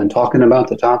people and talking about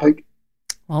the topic.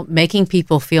 Well, making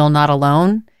people feel not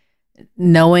alone,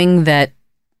 knowing that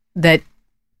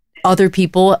other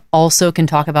people also can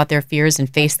talk about their fears and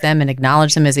face them and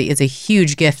acknowledge them is a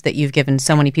huge gift that you've given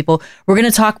so many people. We're going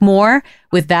to talk more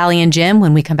with Valley and Jim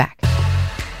when we come back.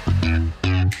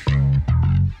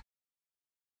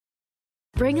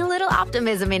 Bring a little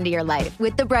optimism into your life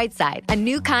with The Bright Side, a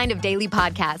new kind of daily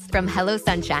podcast from Hello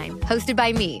Sunshine, hosted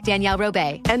by me, Danielle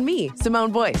Robay. And me,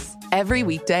 Simone Boyce. Every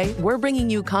weekday, we're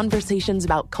bringing you conversations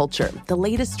about culture, the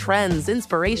latest trends,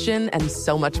 inspiration, and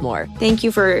so much more. Thank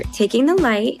you for taking the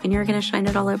light, and you're going to shine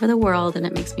it all over the world, and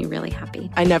it makes me really happy.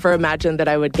 I never imagined that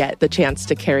I would get the chance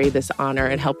to carry this honor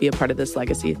and help be a part of this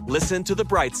legacy. Listen to The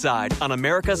Bright Side on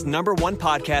America's #1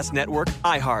 podcast network,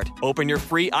 iHeart. Open your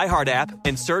free iHeart app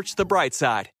and search The Bright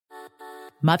Side.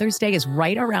 Mother's Day is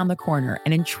right around the corner,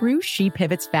 and in true She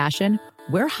Pivots fashion,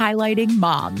 we're highlighting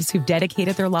moms who've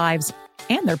dedicated their lives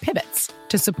and their pivots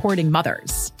to supporting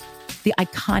mothers. The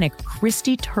iconic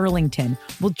Christy Turlington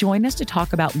will join us to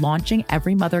talk about launching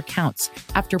Every Mother Counts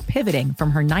after pivoting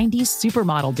from her 90s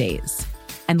supermodel days.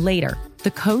 And later,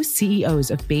 the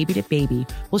co-CEOs of Baby to Baby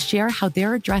will share how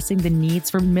they're addressing the needs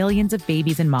for millions of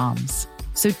babies and moms.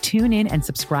 So tune in and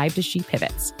subscribe to She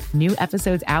Pivots. New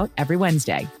episodes out every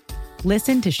Wednesday.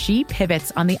 Listen to She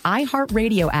Pivots on the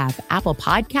iHeartRadio app, Apple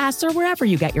Podcasts, or wherever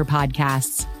you get your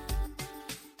podcasts.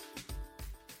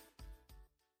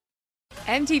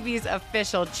 MTV's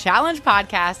official Challenge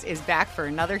podcast is back for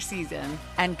another season.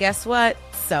 And guess what?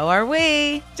 So are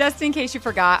we. Just in case you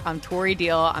forgot, I'm Tori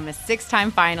Deal. I'm a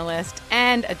 6-time finalist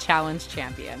and a Challenge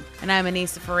champion. And I'm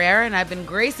Anissa Ferrer, and I've been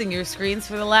gracing your screens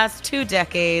for the last 2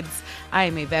 decades. I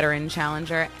am a veteran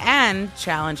challenger and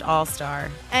Challenge All-Star.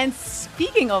 And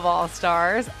speaking of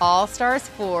All-Stars, All-Stars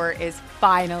 4 is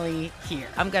finally here.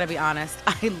 I'm going to be honest.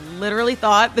 I literally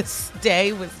thought this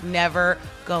day was never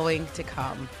going to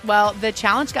come. Well, the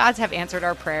challenge gods have answered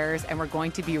our prayers, and we're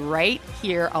going to be right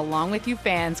here along with you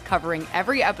fans covering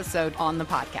every episode on the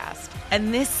podcast.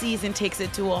 And this season takes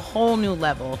it to a whole new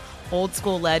level. Old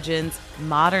school legends,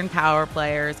 modern power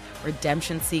players,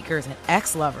 redemption seekers, and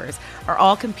ex-lovers are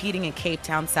all competing in Cape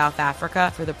Town, South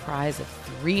Africa for the prize of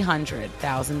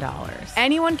 $300,000.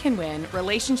 Anyone can win,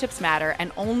 relationships matter,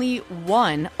 and only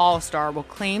one All-Star will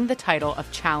claim the title of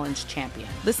Challenge Champion.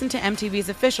 Listen to MTV's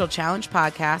official Challenge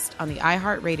podcast on the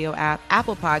iHeartRadio app,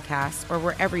 Apple Podcasts, or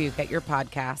wherever you get your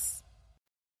podcasts.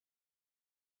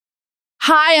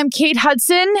 Hi, I'm Kate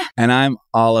Hudson. And I'm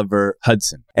Oliver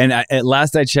Hudson. And at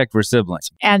last I checked, we're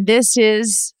siblings. And this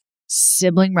is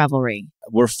Sibling Revelry.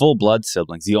 We're full-blood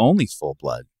siblings, the only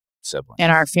full-blood sibling.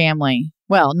 In our family.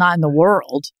 Well, not in the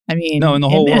world. I mean... No, in the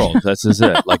whole world. That's just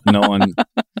it. Like, no one...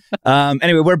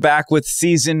 Anyway, we're back with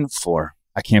season 4.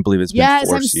 I can't believe it's been 4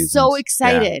 seasons. Yes, I'm so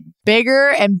excited. Yeah. Bigger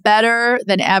and better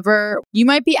than ever. You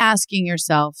might be asking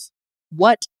yourself,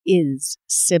 what is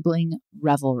sibling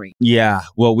revelry? Yeah,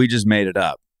 well, we just made it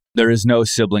up. There is no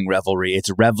sibling revelry. It's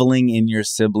reveling in your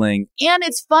sibling. And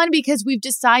it's fun because we've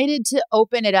decided to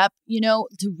open it up,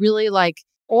 to really like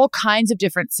all kinds of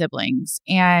different siblings.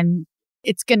 And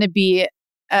it's going to be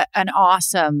an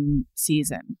awesome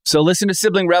season. So listen to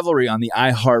Sibling Revelry on the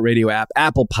iHeartRadio app,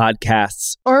 Apple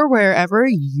Podcasts, or wherever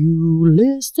you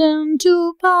listen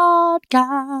to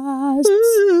podcasts.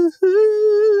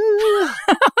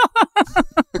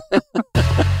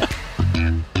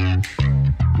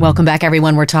 Welcome back,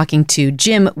 everyone. We're talking to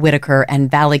Jim Whittaker and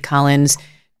Valley Collins,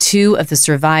 2 of the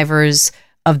survivors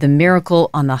of the miracle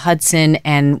on the Hudson.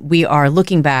 And we are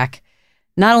looking back,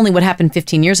 not only what happened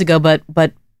 15 years ago, but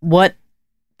what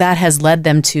that has led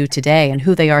them to today and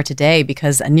who they are today,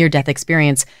 because a near-death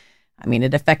experience, I mean,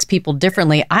 it affects people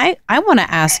differently. I want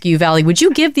to ask you, Valley, would you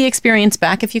give the experience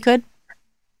back if you could?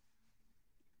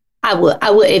 I would.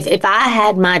 If I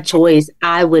had my choice,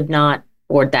 I would not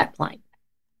board that plane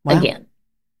again.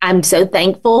 I'm so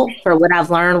thankful for what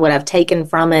I've learned, what I've taken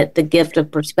from it, the gift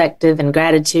of perspective and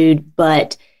gratitude.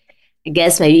 But I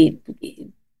guess maybe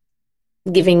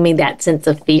giving me that sense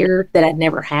of fear that I'd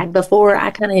never had before.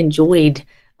 I kind of enjoyed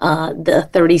the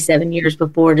 37 years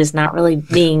before, just not really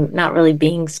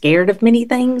being scared of many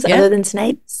things other than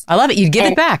snakes. I love it. You'd give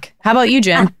it back. How about you,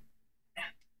 Jim?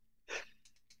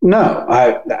 No,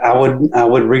 I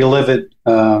would relive it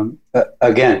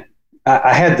again.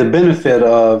 I had the benefit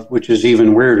of, which is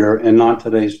even weirder and not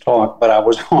today's talk, but I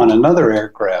was on another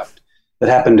aircraft that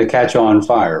happened to catch on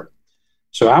fire.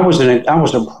 So I was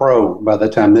a pro by the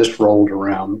time this rolled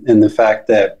around, in the fact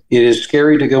that it is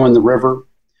scary to go in the river,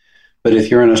 but if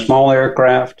you're in a small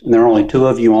aircraft and there are only 2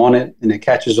 of you on it and it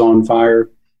catches on fire,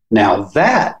 now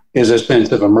that is a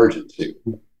sense of emergency.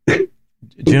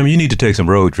 Jim, you need to take some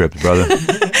road trips, brother.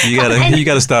 You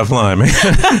gotta stop flying, man.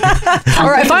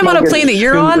 Or if I'm on a plane that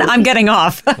you're on, I'm getting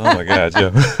off. Oh my God,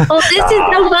 Jim. Well, this is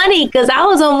so funny because I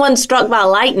was on one struck by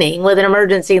lightning with an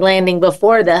emergency landing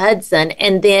before the Hudson,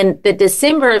 and then the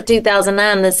December of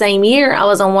 2009, the same year, I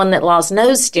was on one that lost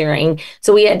nose steering.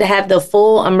 So we had to have the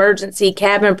full emergency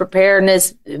cabin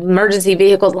preparedness, emergency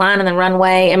vehicles lining the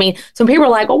runway. I mean, some people are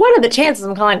like, "Well, what are the chances?"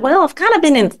 I'm kind of like, "Well, I've kind of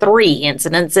been in 3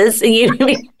 incidences."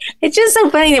 It's just so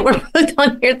funny that we're both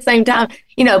on here at the same time.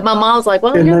 My mom's like,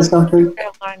 "Well, isn't that something?"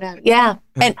 Yeah,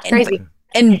 and crazy.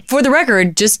 And for the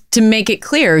record, just to make it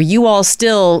clear, you all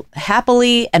still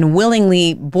happily and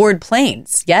willingly board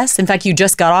planes. Yes, in fact, you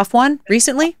just got off one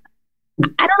recently.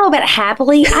 I don't know about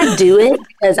happily. I do it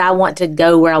because I want to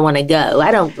go where I want to go.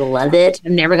 I don't love it.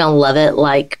 I'm never going to love it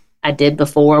like I did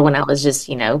before when I was just,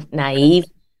 naive.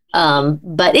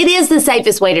 But it is the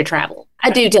safest way to travel. I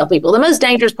do tell people the most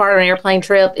dangerous part of an airplane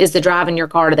trip is to driving your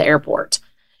car to the airport.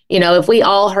 If we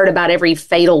all heard about every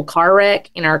fatal car wreck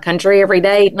in our country every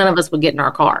day, none of us would get in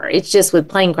our car. It's just with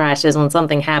plane crashes, when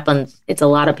something happens, it's a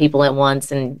lot of people at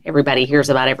once and everybody hears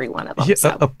about every one of them. Yeah,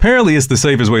 so. Apparently it's the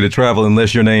safest way to travel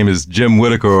unless your name is Jim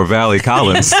Whittaker or Valley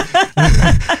Collins.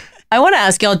 I want to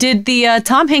ask y'all, did the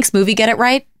Tom Hanks movie get it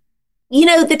right?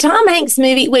 The Tom Hanks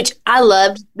movie, which I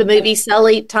loved the movie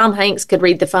Sully, Tom Hanks could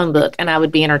read the phone book and I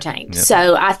would be entertained. Yep.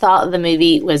 So I thought the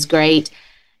movie was great.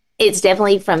 It's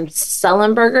definitely from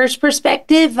Sullenberger's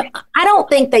perspective. I don't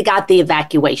think they got the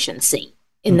evacuation scene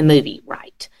in the movie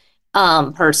right.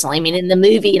 Personally, I mean, in the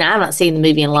movie, and I haven't seen the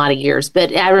movie in a lot of years,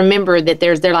 but I remember that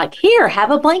they're like, "Here, have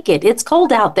a blanket. It's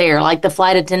cold out there." Like the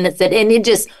flight attendant said, and it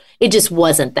just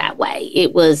wasn't that way.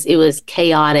 It was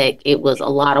chaotic. It was a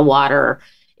lot of water.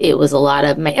 It was a lot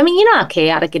of, I mean, you know how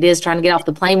chaotic it is trying to get off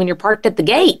the plane when you're parked at the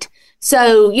gate.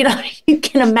 So, you know, you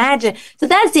can imagine. So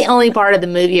that's the only part of the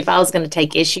movie if I was going to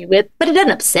take issue with, but it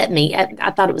doesn't upset me.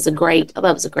 I thought it was a great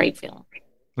film.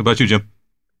 What about you, Jim?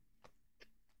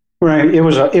 Right. It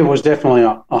was definitely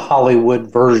a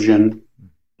Hollywood version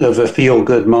of a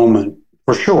feel-good moment,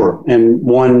 for sure. And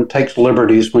one takes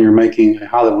liberties when you're making a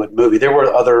Hollywood movie. There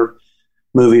were other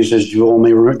movies, as you all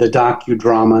may remember, the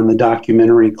docudrama and the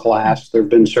documentary class. There have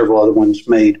been several other ones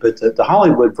made, but the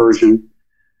Hollywood version,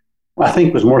 I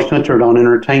think, was more centered on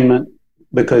entertainment,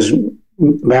 because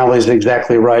Valley's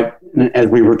exactly right. As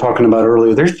we were talking about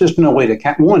earlier, there's just no way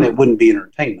to one, it wouldn't be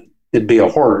entertainment. It'd be a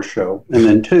horror show. And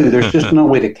then two, there's just no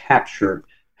way to capture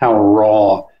how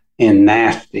raw and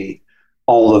nasty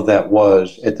all of that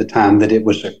was at the time that it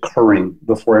was occurring,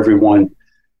 before everyone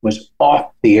was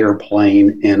off the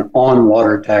airplane and on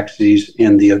water taxis,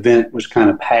 and the event was kind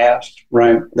of past,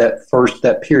 right?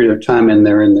 That period of time in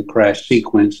there in the crash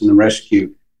sequence and the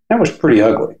rescue, that was pretty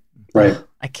ugly, right?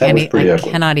 I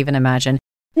cannot even imagine.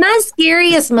 My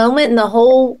scariest moment in the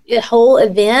whole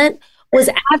event was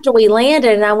after we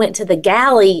landed and I went to the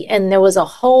galley and there was a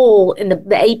hole and the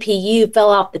APU fell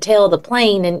off the tail of the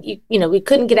plane, and you know, we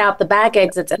couldn't get out the back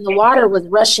exits, and the water was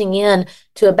rushing in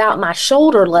to about my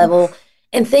shoulder level,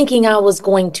 and thinking I was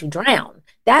going to drown.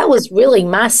 That was really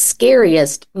my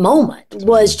scariest moment,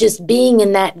 was just being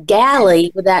in that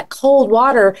galley with that cold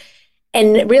water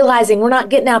and realizing we're not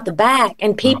getting out the back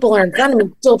and people are in front of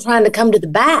me still trying to come to the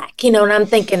back, you know, and I'm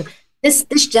thinking, this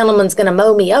gentleman's going to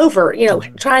mow me over, you know,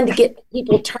 trying to get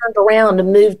people turned around to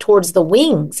move towards the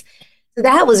wings. So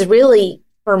that was really,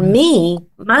 for me,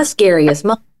 my scariest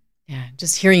moment. Yeah,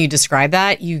 just hearing you describe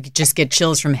that, you just get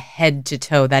chills from head to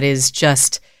toe. That is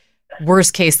just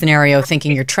worst case scenario,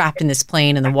 thinking you're trapped in this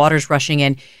plane and the water's rushing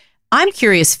in. I'm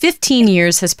curious, 15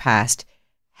 years has passed.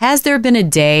 Has there been a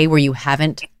day where you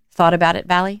haven't thought about it,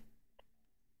 Valley?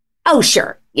 Oh,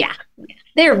 sure. Yeah.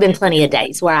 There have been plenty of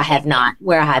days where I have not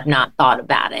thought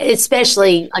about it,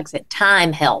 especially, like I said,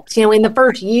 time helps. You know, in the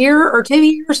first year or 2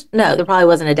 years, no, there probably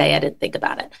wasn't a day I didn't think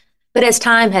about it. But as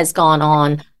time has gone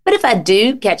on, but if I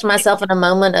do catch myself in a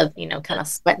moment of, you know, kind of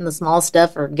sweating the small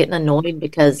stuff or getting annoyed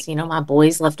because, you know, my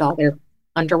boys left all their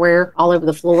underwear all over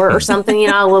the floor or something, you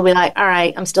know, I will be like, all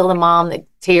right, I'm still the mom that's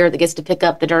here that gets to pick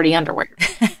up the dirty underwear.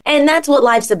 And that's what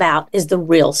life's about, is the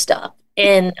real stuff.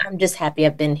 And I'm just happy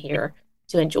I've been here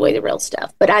to enjoy the real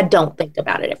stuff, but I don't think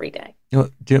about it every day. You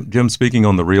know, Jim, speaking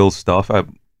on the real stuff,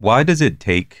 why does it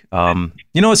take,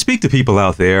 you know, speak to people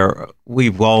out there.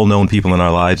 We've all known people in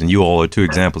our lives, and you all are two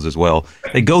examples as well.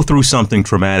 They go through something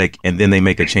traumatic and then they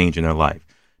make a change in their life.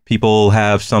 People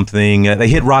have something, they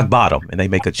hit rock bottom and they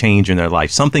make a change in their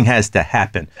life. Something has to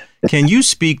happen. Can you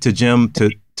speak to Jim,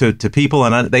 to people,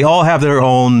 and they all have their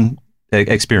own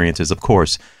experiences, of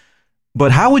course.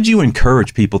 But how would you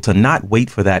encourage people to not wait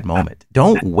for that moment?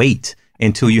 Don't wait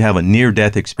until you have a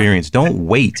near-death experience. Don't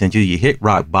wait until you hit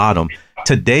rock bottom.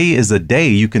 Today is a day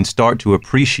you can start to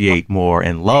appreciate more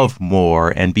and love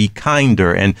more and be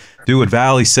kinder and do what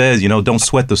Valley says, you know, don't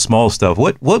sweat the small stuff.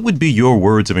 What would be your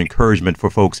words of encouragement for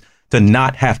folks to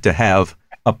not have to have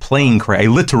a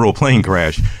literal plane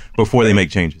crash before they make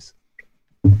changes?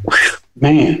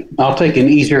 Man, I'll take an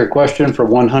easier question for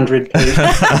 100. Glad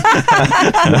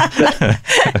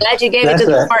you gave it to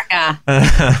the smart guy.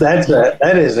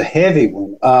 That is a heavy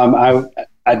one.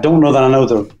 I don't know that I know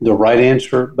the right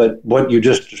answer, but what you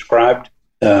just described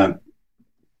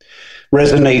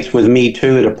resonates with me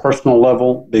too at a personal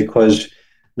level, because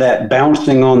that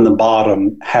bouncing on the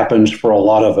bottom happens for a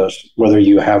lot of us, whether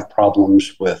you have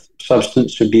problems with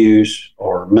substance abuse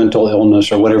or mental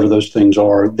illness or whatever those things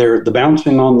are. The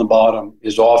bouncing on the bottom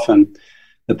is often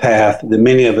the path that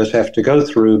many of us have to go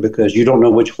through, because you don't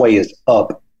know which way is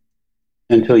up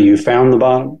until you found the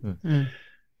bottom. Mm-hmm.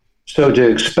 So to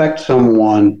expect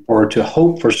someone, or to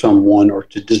hope for someone, or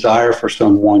to desire for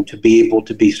someone to be able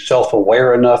to be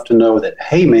self-aware enough to know that,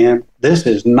 hey man, this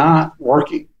is not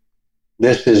working.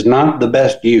 This is not the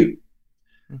best you.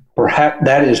 Perhaps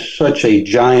that is such a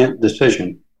giant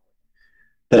decision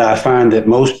that I find that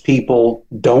most people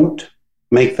don't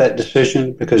make that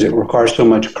decision, because it requires so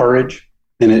much courage,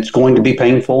 and it's going to be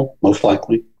painful, most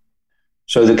likely.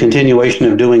 So the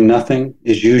continuation of doing nothing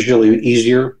is usually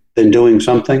easier than doing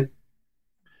something.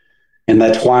 And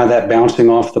that's why that bouncing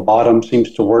off the bottom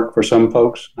seems to work for some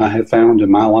folks, I have found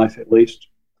in my life at least.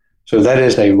 So that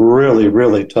is a really,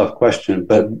 really tough question.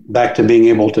 But back to being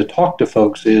able to talk to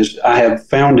folks, is I have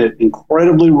found it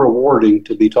incredibly rewarding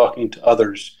to be talking to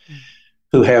others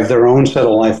who have their own set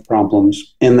of life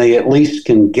problems, and they at least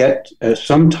can get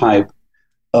some type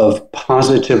of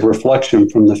positive reflection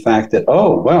from the fact that,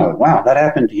 oh, well, wow, that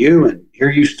happened to you, and here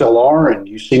you still are, and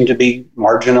you seem to be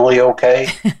marginally okay.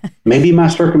 Maybe my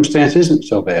circumstance isn't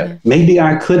so bad. Maybe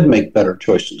I could make better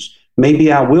choices.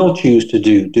 Maybe I will choose to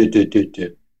do.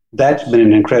 That's been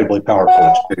an incredibly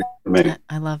powerful experience for me.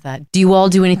 I love that. Do you all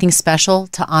do anything special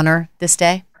to honor this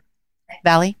day,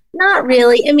 Valley? Not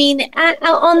really. I mean,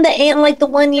 on the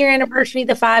 1 year anniversary,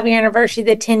 the 5 year anniversary,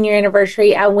 the 10 year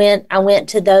anniversary, I went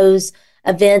to those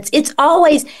events. It's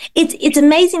always, it's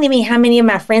amazing to me how many of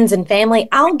my friends and family,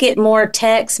 I'll get more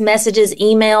texts, messages,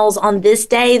 emails on this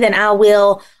day than I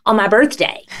will on my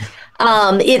birthday.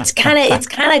 It's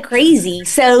kind of crazy.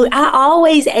 So I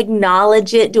always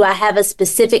acknowledge it. Do I have a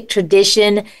specific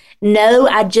tradition? No,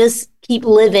 I just keep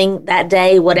living that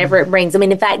day, whatever it brings. I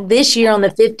mean, in fact, this year on the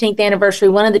 15th anniversary,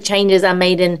 one of the changes I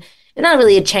made not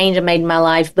really a change I made in my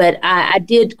life, but I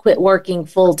did quit working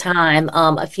full time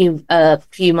a few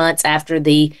months after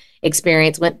the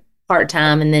experience, went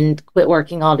part-time and then quit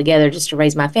working altogether just to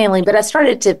raise my family. But I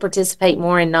started to participate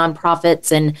more in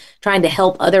nonprofits and trying to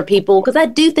help other people, because I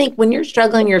do think when you're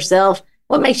struggling yourself,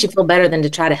 what makes you feel better than to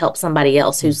try to help somebody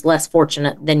else who's less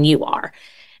fortunate than you are?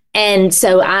 And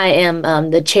so I am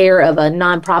the chair of a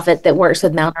nonprofit that works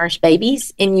with malnourished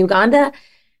babies in Uganda.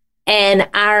 And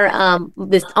our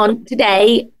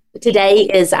today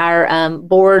is our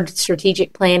board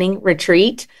strategic planning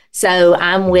retreat. So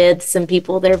I'm with some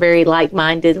people that are very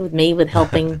like-minded with me with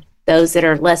helping those that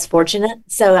are less fortunate.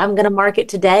 So I'm going to mark it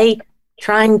today,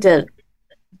 trying to,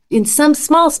 in some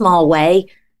small way,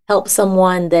 help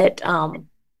someone that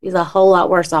is a whole lot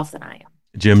worse off than I am.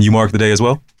 Jim, you mark the day as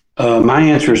well? My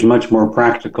answer is much more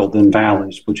practical than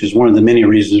Valley's, which is one of the many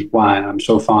reasons why I'm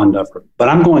so fond of her. But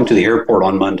I'm going to the airport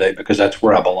on Monday because that's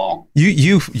where I belong.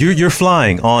 You're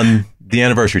flying on the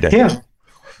anniversary day.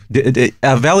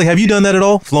 Yeah. Valley, have you done that at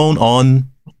all? Flown on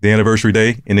the anniversary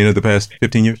day in any of the past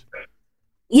 15 years?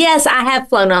 Yes, I have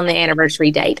flown on the anniversary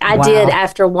date. I did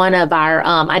after one of our,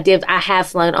 I have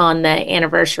flown on the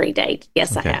anniversary date.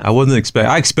 Yes, okay. I have.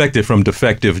 I expected from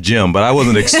defective Jim, but I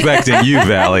wasn't expecting you,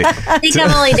 Valley. I think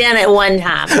I've only done it one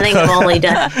time. I think I've only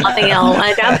done nothing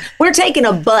else. We're taking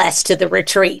a bus to the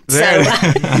retreat.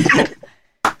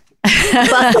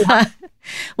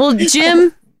 Well,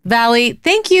 Jim, Valley,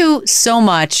 thank you so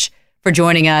much for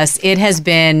joining us. It has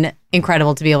been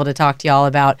incredible to be able to talk to y'all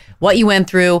about what you went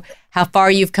through, how far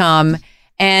you've come,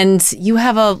 and you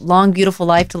have a long, beautiful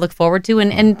life to look forward to.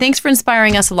 And thanks for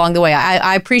inspiring us along the way.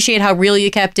 I appreciate how real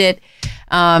you kept it,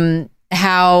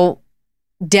 how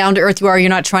down to earth you are. You're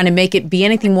not trying to make it be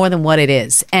anything more than what it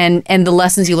is, and the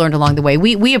lessons you learned along the way.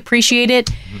 We appreciate it,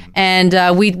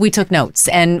 and we took notes.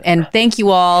 And thank you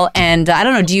all. And I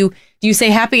don't know, do you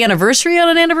say happy anniversary on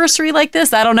an anniversary like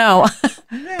this? I don't know.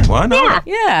 Why not?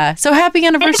 Yeah. So happy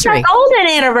anniversary. It's our golden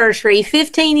anniversary,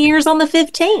 15 years on the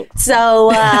 15th.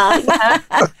 So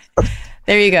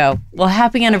there you go. Well,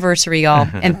 happy anniversary, y'all.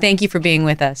 And thank you for being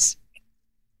with us.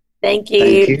 Thank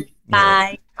you.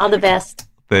 Bye. All the best.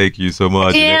 Thank you so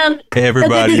much. Jim.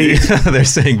 Everybody, they're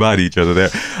saying bye to each other there.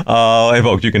 Hey,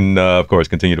 folks, you can, of course,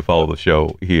 continue to follow the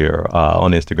show here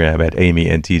on Instagram at Amy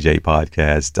and TJ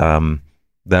Podcast.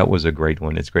 That was a great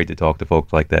one. It's great to talk to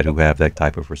folks like that who have that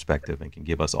type of perspective and can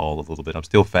give us all a little bit. I'm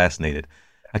still fascinated.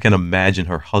 I can imagine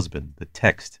her husband, the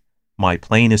text, "My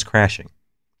plane is crashing."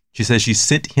 She says she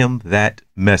sent him that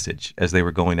message as they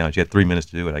were going down. She had 3 minutes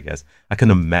to do it, I guess. I can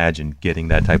imagine getting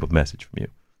that type of message from you.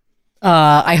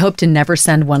 I hope to never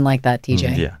send one like that,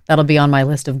 TJ. Yeah. That'll be on my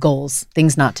list of goals,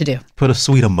 things not to do. Put a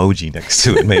sweet emoji next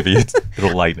to it. Maybe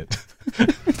it'll lighten it.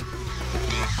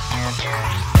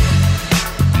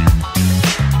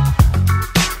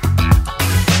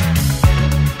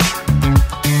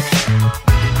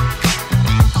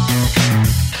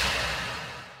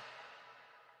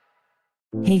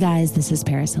 Hey guys, this is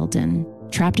Paris Hilton.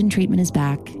 Trapped in Treatment is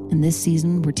back, and this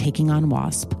season we're taking on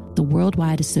WASP, the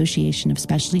Worldwide Association of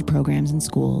Specialty Programs in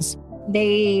Schools.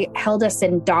 They held us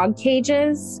in dog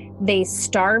cages. They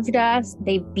starved us.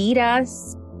 They beat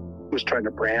us. Was trying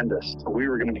to brand us. So we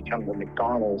were going to become the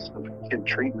McDonald's of kid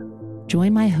treatment.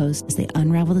 Join my hosts as they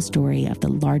unravel the story of the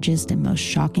largest and most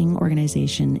shocking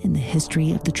organization in the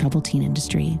history of the troubled teen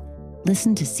industry.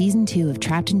 Listen to Season 2 of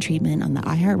Trapped in Treatment on the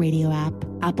iHeartRadio app,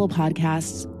 Apple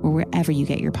Podcasts, or wherever you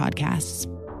get your podcasts.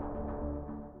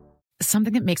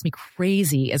 Something that makes me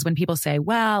crazy is when people say,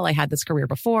 well, I had this career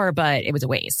before, but it was a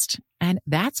waste. And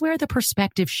that's where the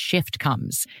perspective shift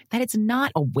comes, that it's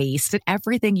not a waste, that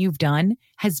everything you've done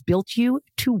has built you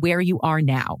to where you are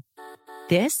now.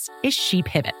 This is She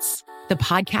Pivots, the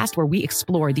podcast where we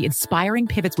explore the inspiring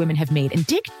pivots women have made and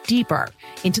dig deeper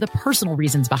into the personal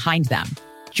reasons behind them.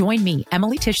 Join me,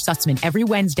 Emily Tish Sussman, every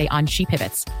Wednesday on She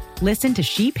Pivots. Listen to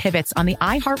She Pivots on the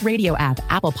iHeartRadio app,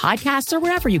 Apple Podcasts, or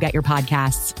wherever you get your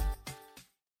podcasts.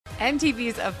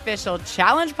 MTV's official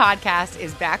Challenge podcast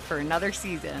is back for another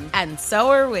season. And so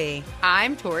are we.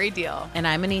 I'm Tori Deal. And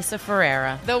I'm Anissa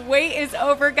Ferreira. The wait is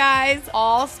over, guys.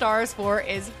 All Stars 4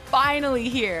 is finally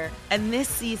here. And this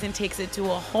season takes it to a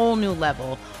whole new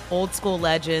level. Old school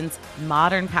legends,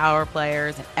 modern power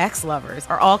players, and ex-lovers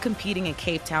are all competing in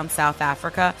Cape Town, South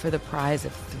Africa for the prize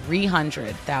of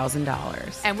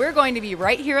 $300,000. And we're going to be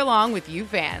right here along with you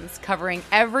fans, covering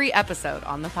every episode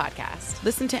on the podcast.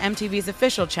 Listen to MTV's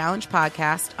official Challenge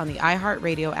podcast on the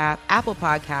iHeartRadio app, Apple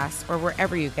Podcasts, or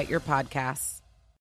wherever you get your podcasts.